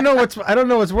 I don't know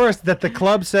what's worse, that the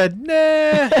club said, nah,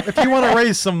 if you want to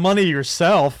raise some money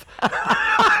yourself,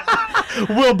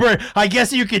 we'll bring. I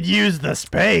guess you could use the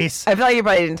space. I feel like you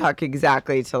probably didn't talk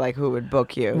exactly to like who would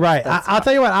book you. Right. That's I'll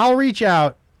tell you what. I'll reach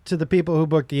out to the people who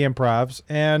booked the improvs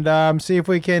and see if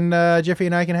we can. Jiffy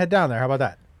and I can head down there. How about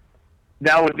that?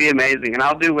 That would be amazing, and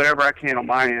I'll do whatever I can on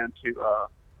my end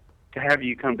to have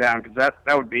you come down, because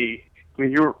that would be. I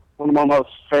mean, you're one of my most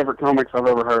favorite comics I've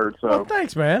ever heard. So Well,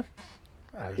 thanks, man.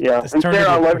 yeah, This and turned Sarah,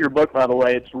 I into- love your book, by the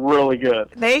way. It's really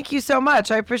good. Thank you so much.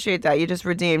 I appreciate that. You just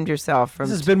redeemed yourself from.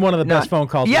 This has been one of the best phone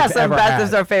calls Yes, we've ever this had.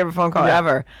 is our favorite phone call Yeah.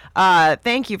 ever.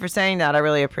 Thank you for saying that. I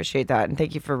really appreciate that, and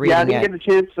thank you for Yeah, I reading didn't it.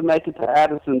 get a chance to make it to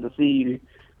Addison to see you,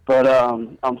 but I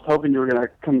was hoping you were going to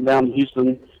come down to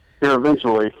Houston here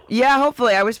eventually. Yeah,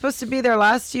 hopefully. I was supposed to be there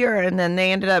last year, and then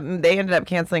they ended up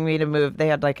canceling me to move. They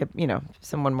had like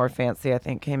someone more fancy, I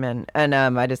think, came in, and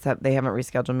they haven't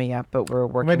rescheduled me yet, but we're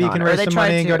working. Maybe you on can it. Or raise they some tried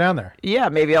money and to. go down there. Yeah,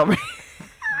 maybe I'll.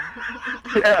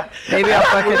 Yeah. Maybe I'll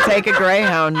fucking take a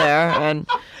Greyhound there and.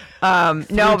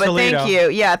 No, but Toledo. thank you.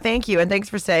 Yeah, thank you, and thanks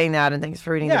for saying that, and thanks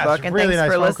for reading Yeah, the it's book, and really thanks nice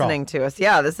for phone call. listening to us.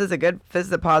 Yeah, this is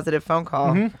a positive phone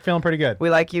call. Feeling pretty good. We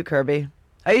like you, Kirby.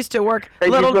 I used to work. Thank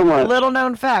you little so much. little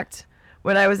known fact: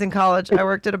 when I was in college, I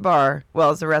worked at a bar. Well,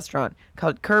 it's a restaurant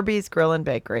called Kirby's Grill and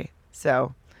Bakery.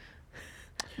 So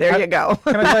there you go.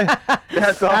 Can I tell you,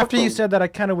 That's after you awesome. said that, I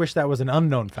kind of wish that was an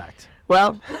unknown fact.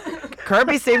 Well,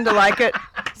 Kirby seemed to like it,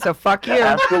 so fuck you.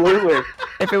 Absolutely.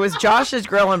 If it was Josh's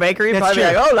Grill and Bakery, you'd That's probably be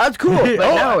true. like, "Oh, that's cool," but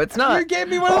Oh, no, it's not. You gave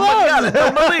me one of Oh my God, I those.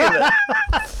 don't believe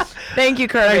it. Thank you,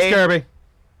 Kirby. Thanks, Kirby.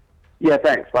 Yeah,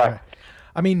 thanks. Bye.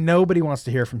 I mean, nobody wants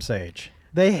to hear from Sage.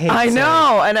 They hate I Sage.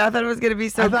 know, and I thought it was gonna be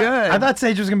so good. I thought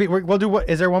Sage was gonna be. We'll do what?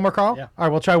 Is there one more call? Yeah. All right,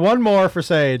 we'll try one more for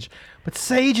Sage. But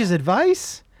Sage's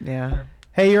advice. Yeah.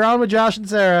 Hey, you're on with Josh and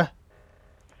Sarah.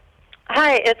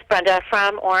 Hi, it's Brenda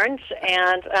from Orange,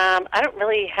 and I don't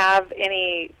really have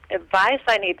any advice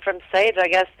I need from Sage. I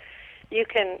guess you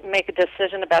can make a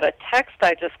decision about a text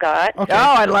I just got. Okay. Oh,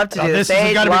 I'd love to do Oh, this. this is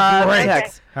Sage gotta be loves great.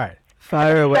 text. All right.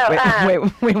 Fire away.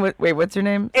 So, Wait, what's your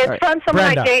name? It's Sorry. from someone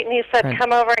Brenda. I date, and he said, Brenda.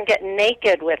 come over and get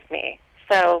naked with me.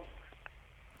 So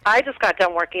I just got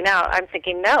done working out. I'm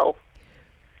thinking, no.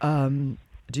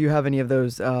 Do you have any of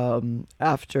those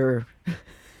after?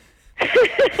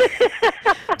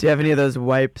 Do you have any of those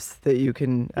wipes that you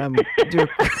can do?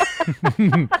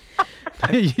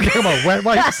 You talking about wet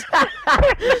wipes?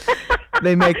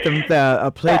 They make them.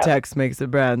 Playtex makes a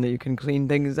brand that you can clean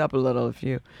things up a little if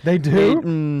you. They do.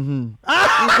 Mm-hmm.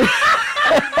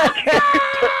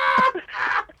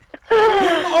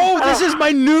 Oh, this is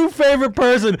my new favorite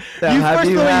person. So you have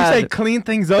first you the way you say had- clean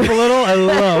things up a little. I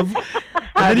love.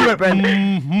 And then you went,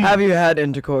 Have you had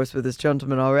intercourse with this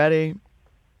gentleman already?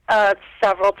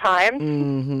 Several times.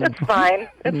 Mm-hmm. It's fine.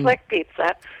 It's like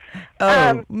pizza.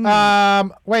 Oh,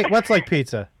 Wait, what's like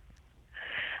pizza?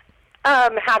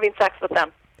 Having sex with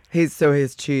them.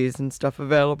 his cheese and stuff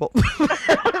available.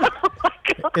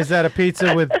 Is that a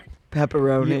pizza with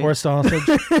Pepperoni. or sausage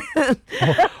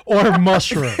or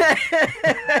mushroom?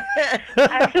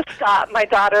 I just thought my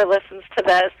daughter listens to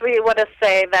this. We want to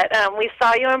say that we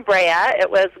saw you in Brea.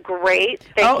 It was great.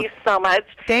 Thank Oh, you so much.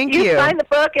 thank you. You signed the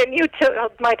book, and you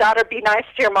took my daughter. Be nice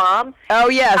to your mom. Oh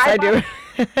yes, I do.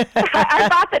 I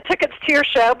bought the tickets to your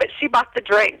show, but she bought the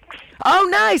drinks. Oh,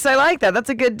 nice. I like that. That's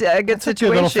a good a good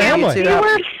situation. little family. You two We have.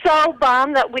 were so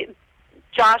bummed that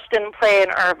Josh didn't play in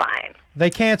Irvine. They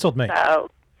canceled me. So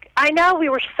I know we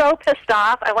were so pissed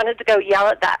off. I wanted to go yell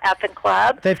at that effing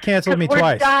club. They've canceled me 'Cause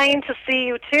twice. We're dying to see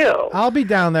you too. I'll be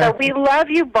down there. So we love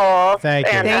you both. Thank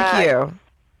you. And, Thank you.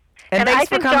 And I thanks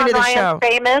for think coming John to the Ryan's show.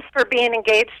 famous for being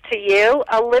engaged to you.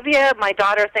 Olivia, my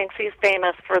daughter, thinks he's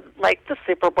famous for like the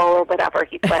Super Bowl or whatever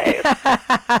he plays.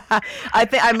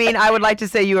 I would like to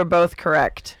say you were both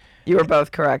correct. You were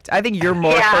both correct. I think you're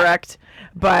more Yeah. correct,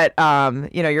 but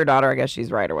your daughter, I guess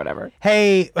she's right or whatever.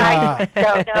 Hey, I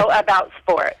don't know about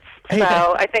sports, Hey,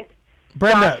 so I think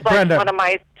Brenda, Josh liked Brenda, one of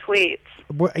my tweets.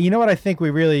 you know what I think we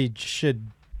really should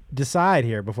decide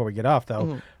here before we get off, though?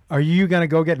 Mm. Are you going to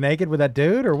go get naked with that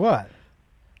dude or what?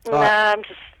 No, I'm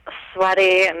just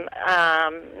sweaty and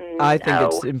I think no.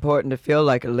 it's important to feel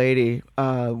like a lady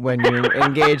when you're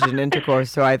engaged in intercourse.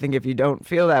 So I think if you don't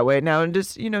feel that way now, and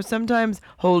just sometimes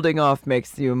holding off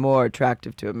makes you more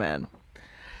attractive to a man.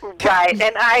 Right,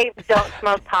 and I don't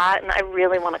smoke pot, and I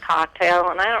really want a cocktail,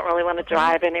 and I don't really want to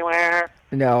drive anywhere.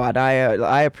 No, and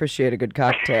I appreciate a good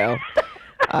cocktail.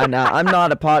 And I'm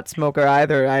not a pot smoker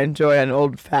either. I enjoy an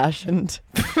old fashioned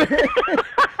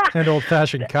An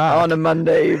old-fashioned cock. on a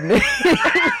Monday evening.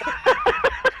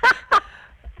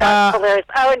 That's hilarious.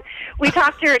 Oh, and we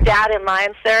talked to your dad in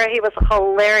mine, Sarah. He was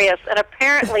hilarious, and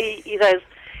apparently,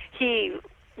 he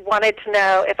wanted to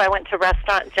know if I went to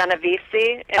restaurant Genovese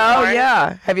in Orange.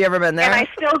 Yeah. Have you ever been there? And I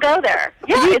still go there.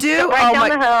 Yeah, You it's do? right down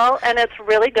the hill, and it's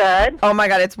really good. Oh my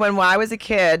God! It's when I was a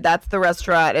kid. That's the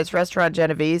restaurant. It's Restaurant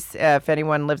Genovese. If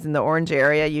anyone lives in the Orange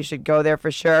area, you should go there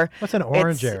for sure. What's an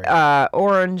Orange area?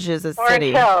 Orange is a Orange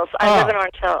city. Hills. I live in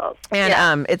Orange Hills.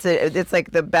 And it's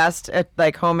like the best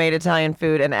like homemade Italian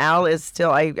food. And Al is still.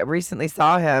 I recently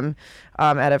saw him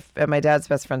at my dad's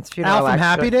best friend's funeral. Al from actually.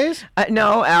 Happy Days?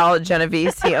 No, Al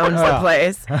Genovese. He owns the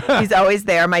place. He's always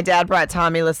there. My dad brought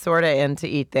Tommy Lasorda in to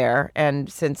eat there,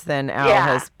 and since then Al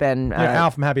has been.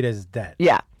 Al from Happy Days is dead.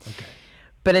 Yeah. Okay.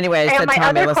 But anyway, I said my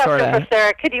Tommy other question Lasorda. for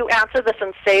Sarah, could you answer this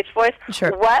in sage voice?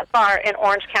 Sure. What bar in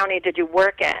Orange County did you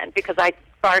work in? Because I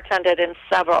bartended in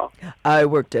several. I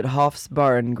worked at Hoff's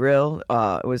Bar and Grill.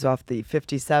 It was off the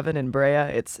 57 in Brea.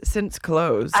 It's since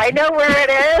closed. I know where it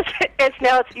is. It's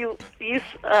Lucille's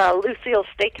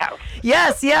Steakhouse.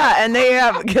 Yes, yeah, and they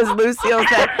have because Lucille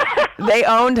said they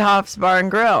owned Hoff's Bar and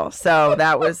Grill, so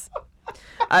that was.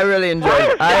 I really enjoyed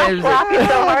it. Laughing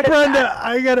so hard at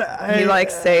Brenda, He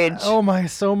likes sage. Oh my,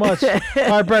 so much. All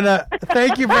right, Brenda,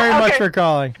 thank you very much for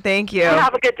calling. Thank you.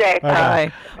 Have a good day.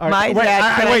 Bye. All My right,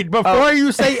 dad. wait, before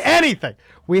you say anything,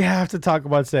 we have to talk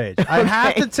about Sage. I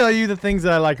have to tell you the things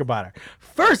that I like about her.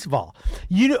 First of all,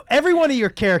 every one of your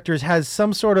characters has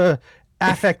some sort of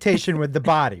affectation with the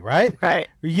body, right? Right.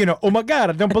 Oh my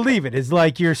God, I don't believe it. It's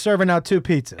like you're serving out 2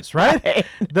 pizzas, right?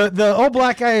 The old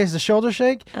black guy is the shoulder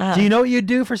shake. Do you know what you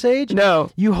do for Sage? No.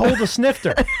 You hold a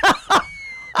snifter.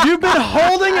 You've been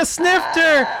holding a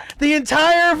snifter the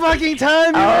entire fucking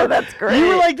time. That's great. You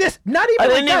were like this. Not even. I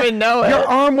like didn't that. even know it. Your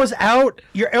arm was out.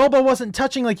 Your elbow wasn't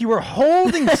touching. Like you were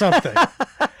holding something.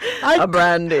 A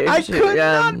brandy. I could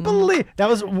not believe that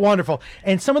was wonderful.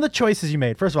 And some of the choices you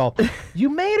made. First of all, you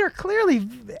made her clearly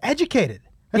educated.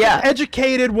 That's an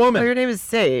educated woman. Well, your name is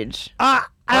Sage.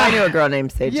 I knew a girl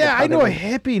named Sage. Yeah, I knew a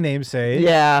hippie named Sage.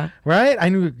 Yeah. Right?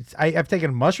 I've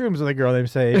taken mushrooms with a girl named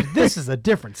Sage. This is a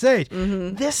different Sage.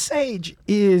 Mm-hmm. This Sage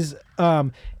is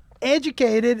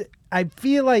educated. I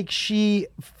feel like she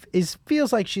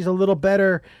feels like she's a little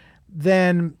better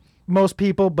than most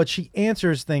people, but she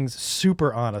answers things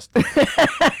super honest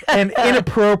and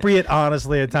inappropriate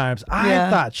honestly at times. I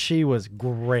thought she was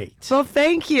great. Well,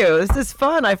 thank you. This is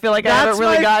fun. I feel like I That's haven't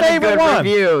really my gotten a favorite good one.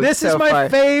 review. This is so my far.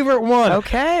 favorite one.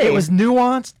 Okay. It was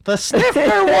nuanced. The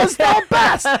sniffer was the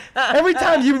best. Every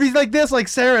time you'd be like this, like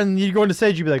Sarah, and you'd go into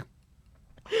Sage, you'd be like,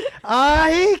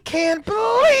 I can't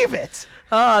believe it.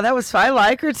 Oh, that was fun. I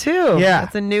like her too. Yeah.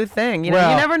 It's a new thing. You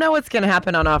never know what's going to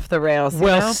happen on Off the Rails.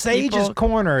 Sage's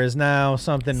Corner is now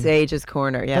something. Sage's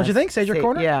Corner, yeah. Don't you think? Sage's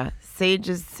Corner? Yeah.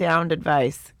 Sage's Sound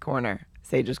Advice Corner.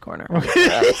 Sage's Corner.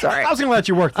 Sorry. I was going to let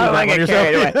you work through that I one get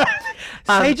carried yourself.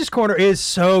 away. Sage's Corner is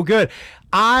so good.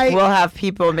 We'll have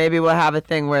people, maybe we'll have a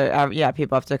thing where,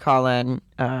 people have to call in.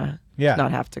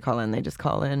 Not have to call in, they just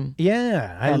call in.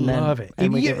 Yeah, I love it.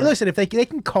 Listen, if they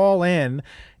can call in,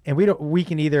 and we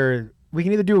can either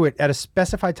do it at a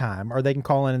specified time, or they can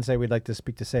call in and say, we'd like to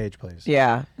speak to Sage, please.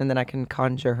 Yeah, and then I can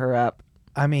conjure her up.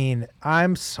 I mean,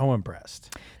 I'm so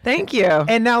impressed. Thank you.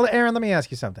 And now, Aaron, let me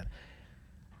ask you something.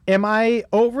 Am I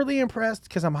overly impressed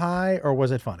because I'm high, or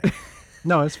was it funny?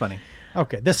 No, it's funny.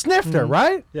 Okay, the snifter,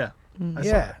 right? Yeah.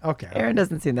 Yeah, okay. Aaron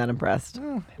doesn't seem that impressed.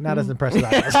 Not as impressed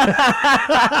as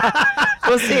I was.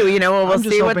 We'll see. We'll I'm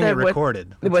just see what hoping the it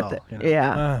recorded. That's what all, the,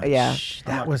 yeah.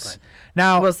 That was complain.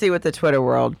 now. We'll see what the Twitter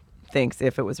world thinks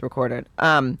if it was recorded.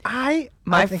 Can I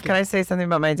say something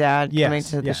about my dad coming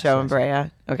to the show in Brea?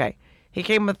 Okay. He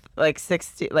came with 20,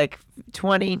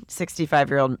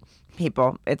 65-year-old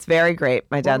people. It's very great.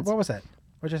 My dad's. What was that?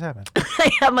 What just happened?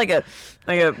 I had like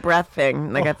a breath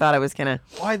thing. I thought I was gonna.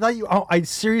 Oh, I thought you. Oh, I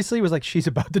seriously was like, she's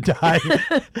about to die.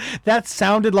 That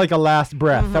sounded like a last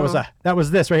breath. Mm-hmm. That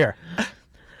was this right here.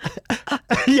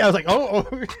 Yeah, I was like, oh.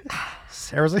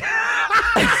 Sarah's like.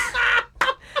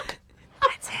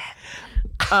 That's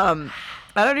it.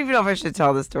 I don't even know if I should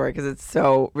tell this story because it's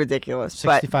so ridiculous.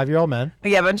 65-year-old man.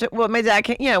 Yeah, my dad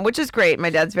can, which is great. My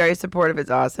dad's very supportive.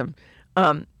 It's awesome.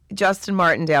 Justin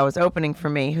Martindale was opening for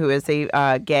me, who is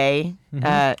a gay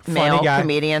male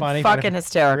comedian. Fucking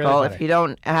hysterical. Really if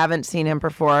you haven't seen him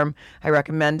perform, I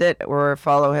recommend it, or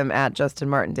follow him at Justin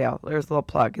Martindale. There's a little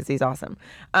plug because he's awesome.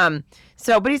 But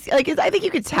he's like, I think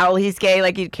you could tell he's gay.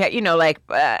 Like you can't,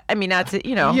 I mean, not to,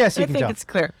 Yes, you I can think tell. it's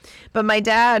clear. But my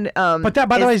dad. But that,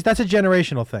 by the way, that's a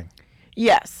generational thing.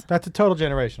 Yes. That's a total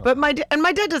generational. But my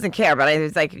dad doesn't care. But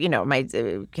it's like,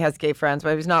 has gay friends,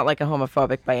 but he's not like a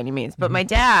homophobic by any means. But my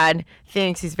dad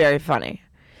thinks he's very funny.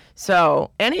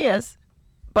 So, and he is.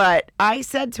 But I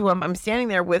said to him, I'm standing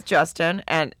there with Justin,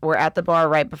 and we're at the bar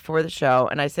right before the show.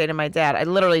 And I say to my dad, I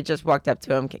literally just walked up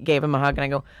to him, gave him a hug, and I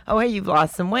go, oh, hey, you've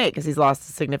lost some weight, because he's lost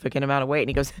a significant amount of weight. And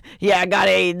he goes, yeah, I got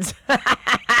AIDS.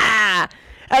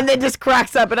 And then just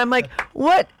cracks up, and I'm like,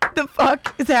 what the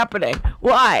fuck is happening?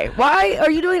 Why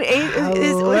are you doing AIDS?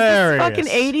 Is this fucking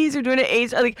 80s? You're doing it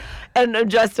AIDS?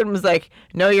 And Justin was like,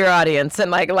 know your audience,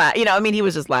 and like, I mean, he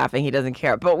was just laughing. He doesn't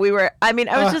care. But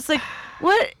I was just like,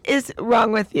 what is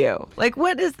wrong with you? Like,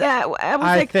 what is that?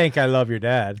 I think I love your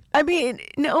dad. I mean,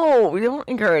 no, we don't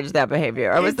encourage that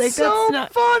behavior. I was like, so that's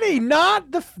not funny.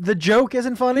 Not the joke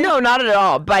isn't funny. No, not at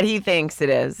all. But he thinks it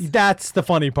is. That's the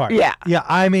funny part. Yeah. Yeah.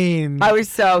 I mean, I was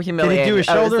so humiliated. Did he do his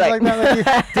shoulders like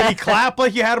that? Did he clap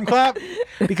like you had him clap?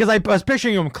 Because I was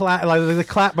picturing him clap, like the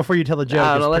clap before you tell the joke.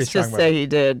 I don't know. Let's just say he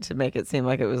did to make it seem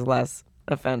like it was less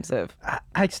offensive.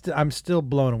 I'm still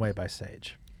blown away by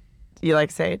Sage. You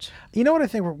like Sage? You know what I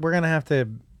think we're gonna have to.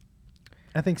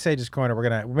 I think Sage's Corner. We're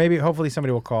gonna hopefully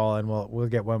somebody will call and we'll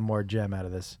get one more gem out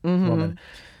of this woman.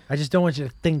 I just don't want you to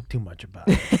think too much about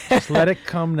it. Just let it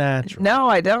come natural. No,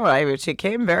 I don't. She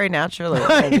came very naturally.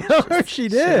 I know she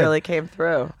did. She really came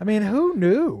through. I mean, who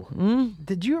knew?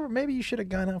 Did you ever? Maybe you should have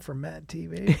gone out for Mad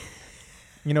TV.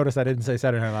 You notice I didn't say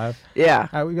Saturday Night Live. Yeah.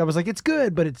 I was like, it's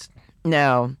good, but it's.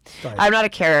 No, I'm not a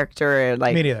character.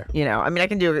 Like me neither. I mean, I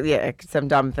can do some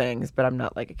dumb things, but I'm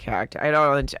not like a character.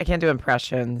 I can't do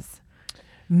impressions.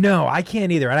 No, I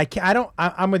can't either, and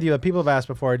I'm with you. People have asked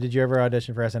before, did you ever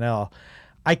audition for SNL?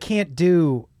 I can't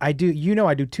do. I do.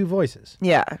 I do two voices.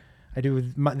 Yeah. I do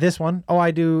this one. Oh,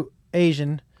 I do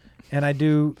Asian, and I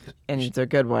do. And it's a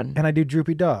good one. And I do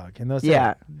Droopy Dog, and those.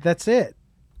 Yeah. That's it.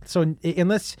 So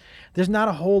unless there's not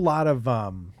a whole lot of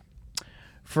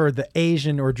for the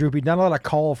Asian or Droopy, not a lot of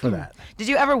call for that. Did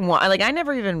you ever want? Like, I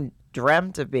never even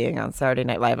dreamt of being on Saturday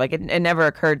Night Live. Like, it never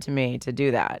occurred to me to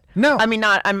do that. No, I mean,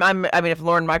 not. I mean, if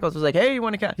Lorne Michaels was like, "Hey, you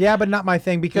want to come?" Yeah, but not my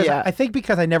thing because I think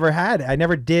because I never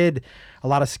did a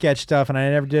lot of sketch stuff and I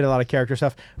never did a lot of character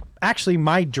stuff. Actually,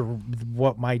 my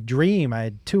dream, I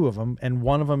had two of them, and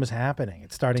one of them is happening.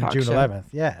 It's starting June 11th.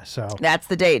 Yeah, so that's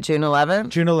the date, June 11th.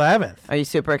 June 11th. Are you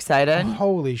super excited?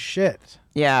 Holy shit!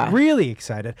 Yeah, really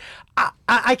excited.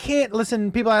 I can't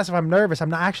listen. People ask if I'm nervous. I'm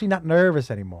not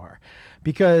nervous anymore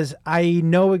because I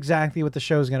know exactly what the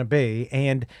show's going to be,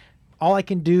 and all I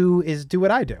can do is do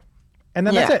what I do. And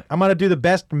then that's it. I'm going to do the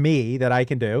best me that I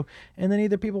can do. And then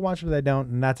either people watch it or they don't,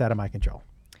 and that's out of my control.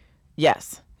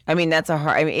 Yes. I mean,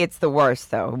 it's the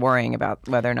worst, though, worrying about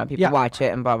whether or not people watch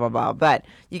it and blah, blah, blah. But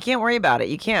you can't worry about it.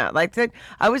 You can't. Like,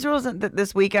 I was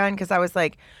this weekend because I was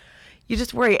like, you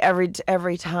just worry every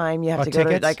time you have to go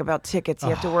to, like, about tickets. You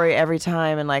have to worry every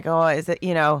time. And like, oh, is it,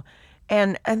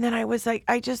 And then I was like,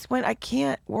 I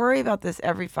can't worry about this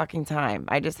every fucking time.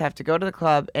 I just have to go to the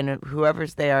club and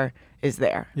whoever's there is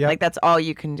there. Yep. Like, that's all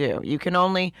you can do. You can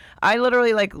I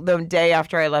literally, like, the day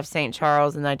after I left St.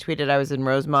 Charles and I tweeted I was in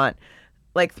Rosemont,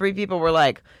 like 3 people were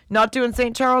like, not doing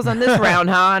St. Charles on this round,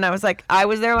 huh? And I was like, I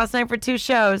was there last night for 2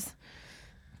 shows.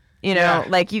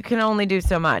 Like, you can only do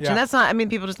so much. And that's not, I mean,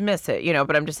 people just miss it,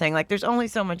 but I'm just saying, like, there's only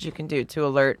so much you can do to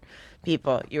alert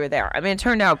people you were there. I mean, it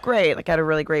turned out great. Like, I had a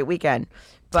really great weekend.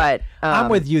 But I'm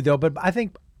with you, though. But I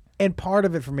think, and part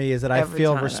of it for me is that I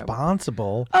feel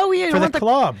responsible for the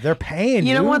club. They're paying you.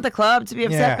 You don't want the club to be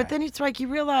upset. But then it's like you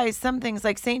realize some things,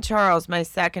 like St. Charles, my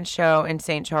second show in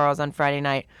St. Charles on Friday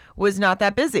night was not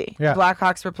that busy. Yeah.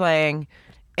 Blackhawks were playing.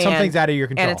 Something's out of your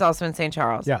control. And it's also in St.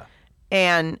 Charles. Yeah.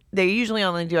 And they usually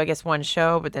only do, I guess, 1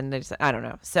 show, but then they just, I don't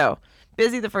know. So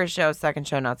busy the first show, second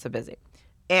show, not so busy.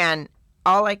 And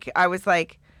I was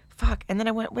like, fuck. And then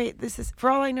I went, wait, for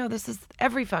all I know, this is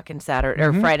every fucking Saturday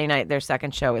or Friday night, their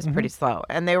second show is pretty slow.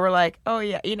 And they were like, oh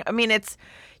yeah. I mean,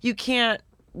 you can't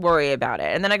worry about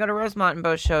it. And then I go to Rosemont and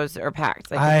both shows are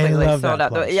packed. Like, completely I love sold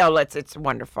that out. place. It's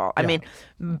wonderful. Yeah. I mean,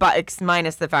 but it's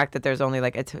minus the fact that there's only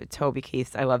like a Toby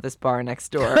Keith's. I love this bar next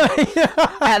door.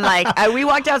 And like, we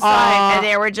walked outside and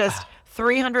there were just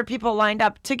 300 people lined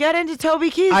up to get into Toby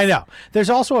Keith's. I know. There's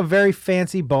also a very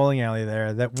fancy bowling alley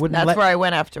there that wouldn't. That's where I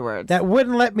went afterwards. That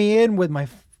wouldn't let me in with my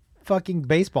fucking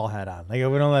baseball hat on. Like,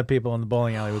 we don't let people in the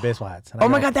bowling alley with baseball hats. Oh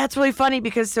my God, that's really funny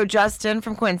because Justin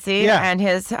from Quincy and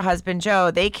his husband Joe,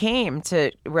 they came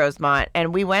to Rosemont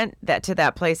and we went to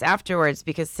that place afterwards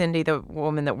because Cindy, the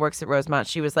woman that works at Rosemont,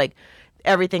 she was like,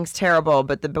 everything's terrible,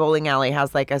 but the bowling alley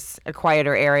has like a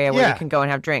quieter area where you can go and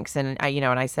have drinks. And and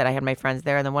I said I had my friends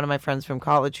there, and then one of my friends from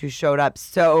college who showed up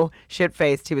so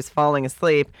shit-faced he was falling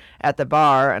asleep at the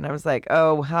bar, and I was like,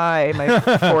 oh hi, my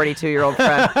 42-year-old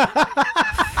friend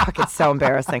Fuck, it's so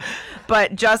embarrassing.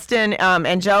 But Justin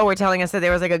and Joe were telling us that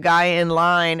there was like a guy in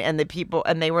line, and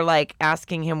they were like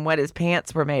asking him what his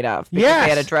pants were made of because they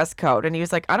had a dress code, and he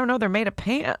was like, I don't know, they're made of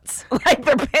pants. Like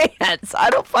they're pants. I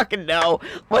don't fucking know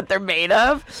what they're made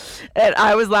of. And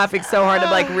I was laughing so hard.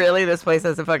 I'm like, really, this place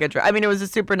has a fucking dress. I mean, it was a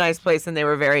super nice place, and they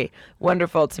were very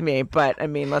wonderful to me. But I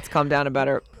mean, let's calm down about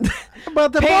it.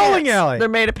 About the bowling alley. They're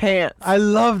made of pants. I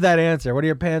love that answer. What are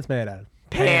your pants made out of?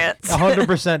 Pants.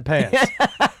 100% pants.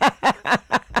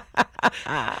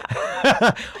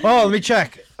 Oh, let me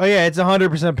check. Oh, yeah, it's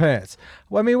 100% pants.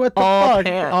 Well, I mean, what the All fuck?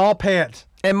 pants. All pants.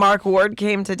 And Mark Ward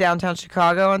came to downtown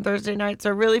Chicago on Thursday night, so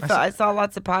really fun. I saw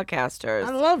lots of podcasters.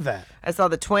 I love that. I saw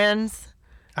the Twins.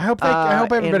 I hope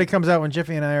everybody comes out when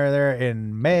Jiffy and I are there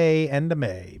in May, end of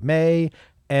May,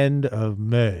 end of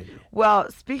May.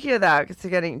 Well, speaking of that,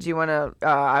 do you want to?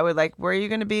 I would like. Where are you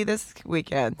going to be this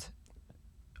weekend?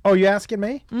 Oh, you asking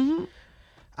me? Mm-hmm.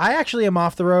 I actually am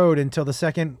off the road until the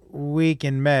second week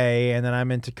in May, and then I'm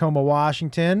in Tacoma,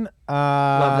 Washington.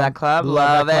 Love that club.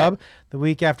 Love that it. club. The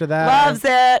week after that. Loves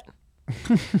it.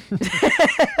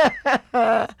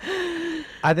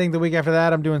 I think the week after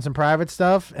that, I'm doing some private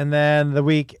stuff, and then the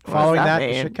week following that that,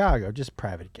 mean? Chicago, just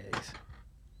private gigs.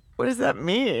 What does that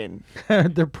mean?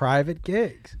 They're private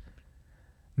gigs.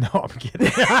 No, I'm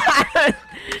kidding.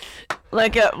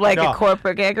 Like a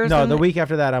corporate gig or something? No, the week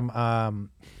after that, I'm.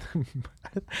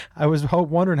 I was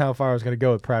wondering how far I was going to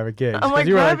go with private gigs. I'm like,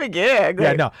 private gig. Yeah,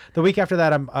 Like, no. The week after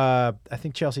that, I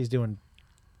think Chelsea's doing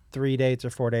 3 dates or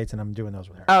 4 dates, and I'm doing those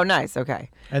with her. Oh, nice. Okay.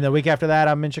 And the week after that,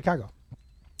 I'm in Chicago.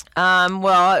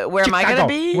 Well, where am I going to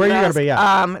be? Where are you going to be?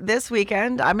 Yeah. This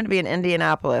weekend, I'm going to be in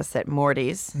Indianapolis at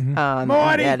Morty's.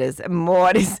 Morty! That is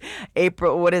Morty's.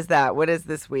 April, what is that? What is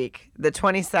this week? The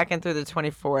 22nd through the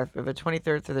 24th, or the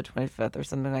 23rd through the 25th, or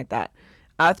something like that.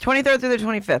 23rd through the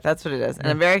 25th. That's what it is. And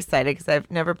I'm very excited because I've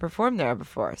never performed there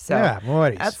before. So Yeah,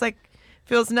 Morty's. that's like,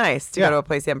 feels nice to Yeah. go to a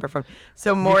place you haven't performed.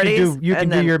 So Morty's. You can and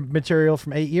do then- your material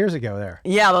from 8 years ago there.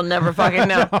 Yeah, they'll never fucking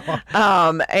know.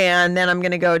 And then I'm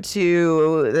gonna go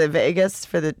to the Vegas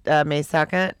for the May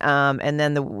 2nd. And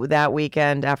then that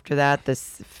weekend after that, the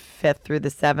 5th through the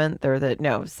 7th, or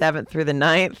 7th through the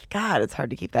 9th. God, it's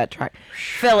hard to keep that track.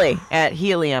 Philly at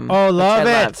Helium. Oh, which love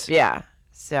I it. Yeah.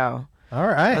 So All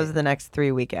right. those are the next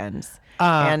 3 weekends.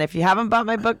 And if you haven't bought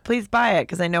my book, please buy it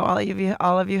because I know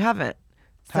all of you haven't.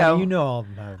 How do you know all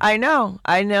of them? I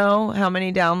know how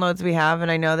many downloads we have, and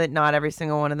I know that not every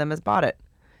single one of them has bought it.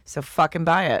 So fucking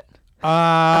buy it.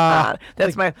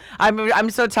 That's I'm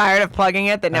so tired of plugging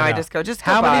it that now I just go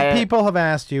How buy many it. people have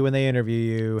asked you when they interview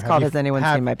you? It's called Has Anyone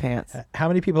Seen My Pants? How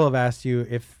many people have asked you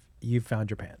if you found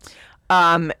your pants?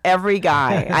 Every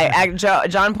guy.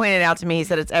 John pointed out to me, he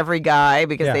said it's every guy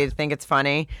because Yeah. they think it's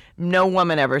funny. No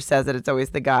woman ever says it. It's always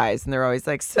the guys. And they're always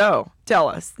like, so, tell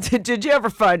us, did you ever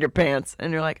find your pants?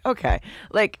 And you're like, okay.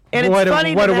 Like, and it's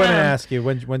funny What to do women them. ask you?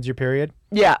 When's your period?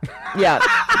 Yeah. Yeah.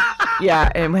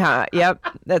 And yep.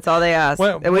 That's all they ask.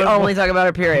 When- And we when- only talk about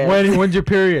our period. When's your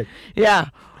period? Yeah.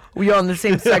 We on the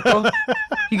same cycle.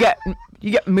 You get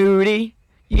moody.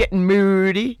 You getting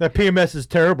moody. That PMS is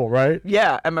terrible, right?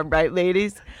 Yeah, am I right,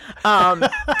 ladies?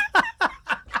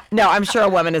 No, I'm sure a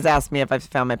woman has asked me if I've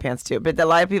found my pants too, but a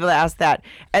lot of people ask that.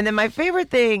 And then my favorite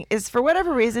thing is, for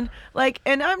whatever reason, like,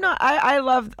 and I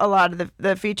love a lot of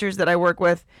the features that I work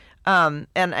with, and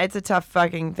it's a tough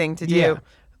fucking thing to do. Yeah.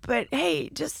 But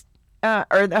hey,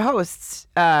 or the hosts,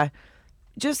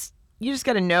 you just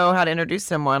got to know how to introduce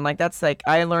someone. Like, that's like,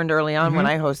 I learned early on when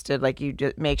I hosted, like, you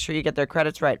just make sure you get their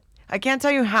credits right. I can't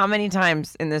tell you how many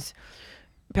times in this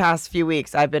past few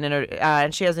weeks I've been in her,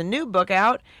 and she has a new book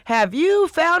out. Have you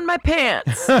found my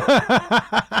pants? And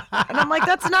I'm like,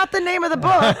 that's not the name of the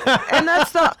book, and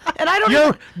I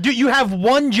don't. You have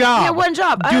one job. Yeah, one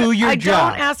job. Do your I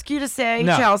job. don't ask you to say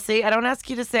No. Chelsea. I don't ask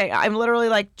you to say. I'm literally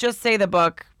like, just say the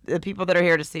book. The people that are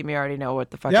here to see me already know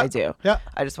what the fuck Yep, I do. yep.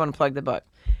 I just want to plug the book.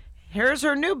 Here's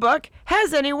her new book.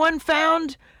 Has anyone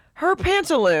found her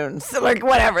pantaloons? Like,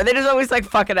 whatever. They just always like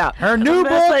fuck it out. Her new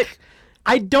That's book. like,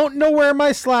 I don't know where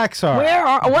my slacks are.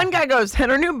 one guy goes,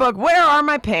 in her new book, where are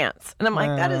my pants? And I'm like,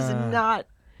 that is not.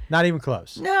 Not even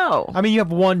close. No. I mean, you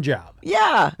have one job.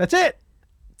 Yeah. That's it.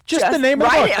 Just the name of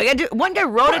the write book. it. One guy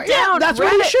wrote it down. that's read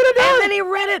what he it, should have done. And then he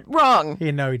read it wrong.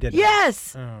 No, he didn't.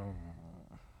 Yes. Oh.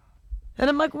 And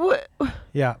I'm like, what?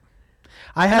 Yeah.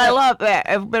 And I love that.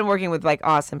 I've been working with like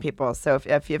awesome people. So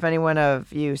if any one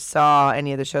of you saw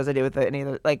any of the shows I did with any of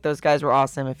the, like, those guys were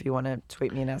awesome. If you want to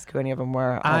tweet me and ask who any of them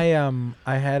were, I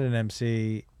had an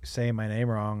MC say my name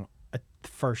wrong at the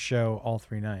first show all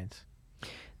 3 nights.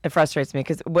 It frustrates me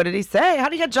because what did he say? How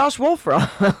did he get Josh Wolf wrong?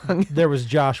 There was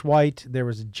Josh White. There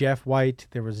was Jeff White.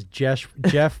 There was Jeff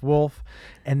Wolf,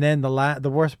 and then the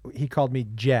worst. He called me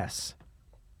Jess.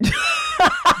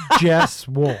 Jess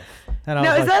Wolf. And I No,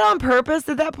 was is like, that on purpose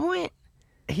at that point?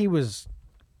 he was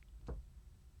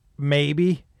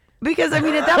maybe. Because, I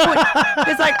mean, at that point,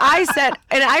 it's like I said,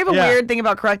 and I have a Yeah. weird thing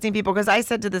about correcting people because I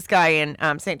said to this guy in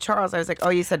St. Charles, I was like, oh,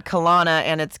 you said Kelowna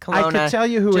and it's Kelowna. I could tell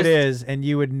you who Just- it is, and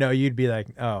you would know. You'd be like,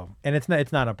 oh, and it's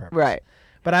not on purpose. Right,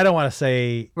 But I don't want to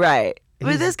say. right. But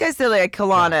He's- this guy said like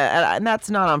Kelowna, and that's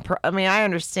not on purpose. I mean, I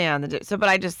understand. But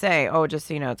I just say, oh, just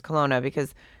so you know, it's Kelowna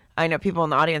because I know people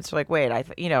in the audience are like, wait,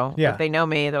 Yeah. if they know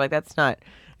me, they're like, that's not.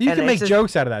 You and can it's make just-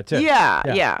 jokes out of that too.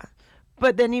 Yeah.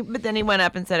 But then he went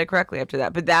up and said it correctly after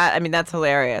that. But that, I mean, that's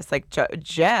hilarious. Like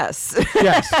Jess.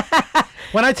 Yes.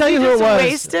 When I tell you you who it just was,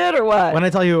 wasted or what? when I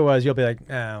tell you who it was, you'll be like,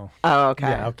 oh. Oh, okay.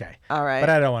 Yeah, okay. All right. But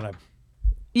I don't want to.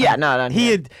 Yeah, no. And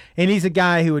he's a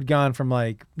guy who had gone from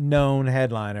like known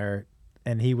headliner,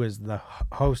 and he was the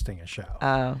hosting a show.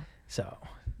 Oh. So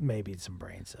maybe some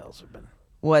brain cells have been.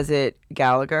 Was it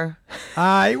Gallagher?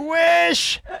 I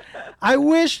wish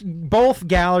both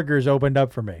Gallaghers opened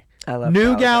up for me. I love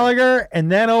New Gallagher,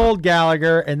 and then old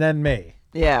Gallagher, and then me.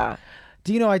 Yeah.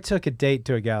 Do you know I took a date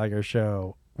to a Gallagher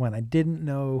show when I didn't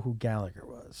know who Gallagher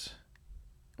was?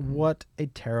 What a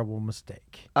terrible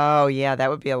mistake. Oh, yeah, that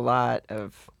would be a lot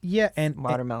of Yeah, and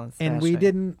watermelon and we smashing.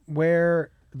 didn't wear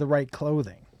the right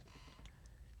clothing.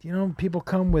 Do you know people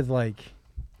come with like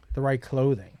the right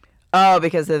clothing? Oh,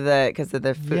 because of the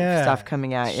food Yeah. stuff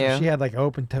coming at So you. she had like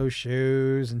open toe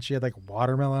shoes, and she had like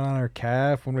watermelon on her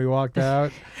calf when we walked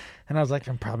out. And I was like,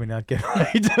 I'm probably not getting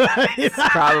right tonight.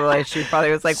 Probably. She probably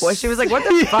was like, what? She was like, what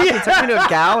the fuck? You took me to a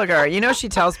Gallagher. You know, she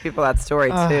tells people that story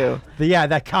too.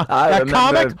 That remember.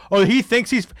 comic. Oh, he thinks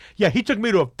he took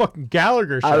me to a fucking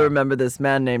Gallagher show. I remember this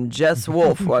man named Jess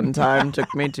Wolf one time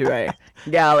took me to a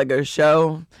Gallagher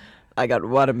show. I got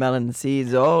watermelon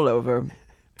seeds all over.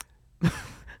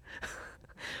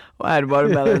 I had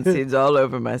watermelon seeds all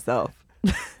over myself.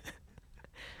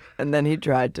 And then he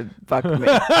tried to fuck me.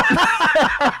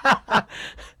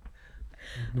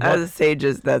 That's Sage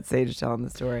telling the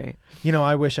story. You know,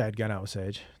 I wish I had gone out with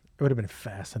Sage. It would have been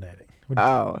fascinating.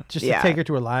 Just yeah. to take her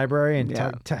to a library and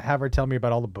Yeah. to have her tell me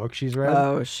about all the books she's read.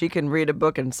 Oh, she can read a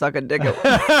book and suck a dick at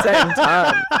the same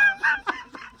time.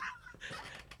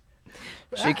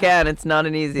 She can. It's not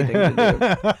an easy thing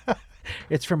to do.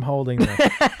 It's from holding them.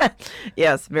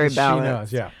 Yes, very She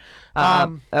balanced. knows, yeah.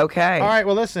 Okay. All right,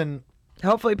 well, listen.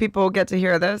 Hopefully people will get to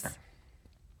hear this.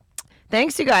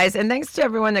 Thanks, you guys. And thanks to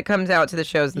everyone that comes out to the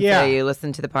shows and say you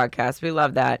listen to the podcast. We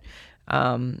love that.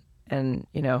 And,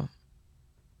 you know,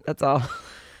 that's all.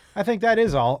 I think that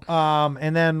is all.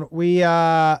 And then we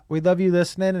love you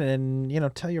listening, and, you know,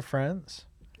 tell your friends.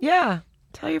 Yeah.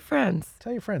 Tell your friends.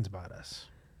 Tell your friends about us.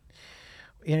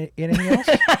 Anything else?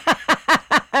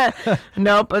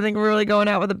 Nope. I think we're really going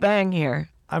out with a bang here.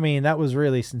 I mean, that was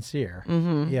really sincere.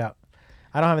 Mm-hmm. Yeah.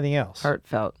 I don't have anything else.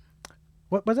 Heartfelt.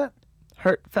 What was that?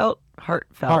 Heartfelt.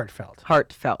 Heartfelt.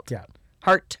 Heartfelt. Yeah.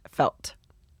 Heartfelt.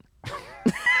 Good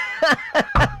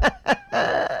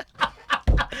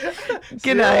night. See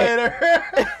you later.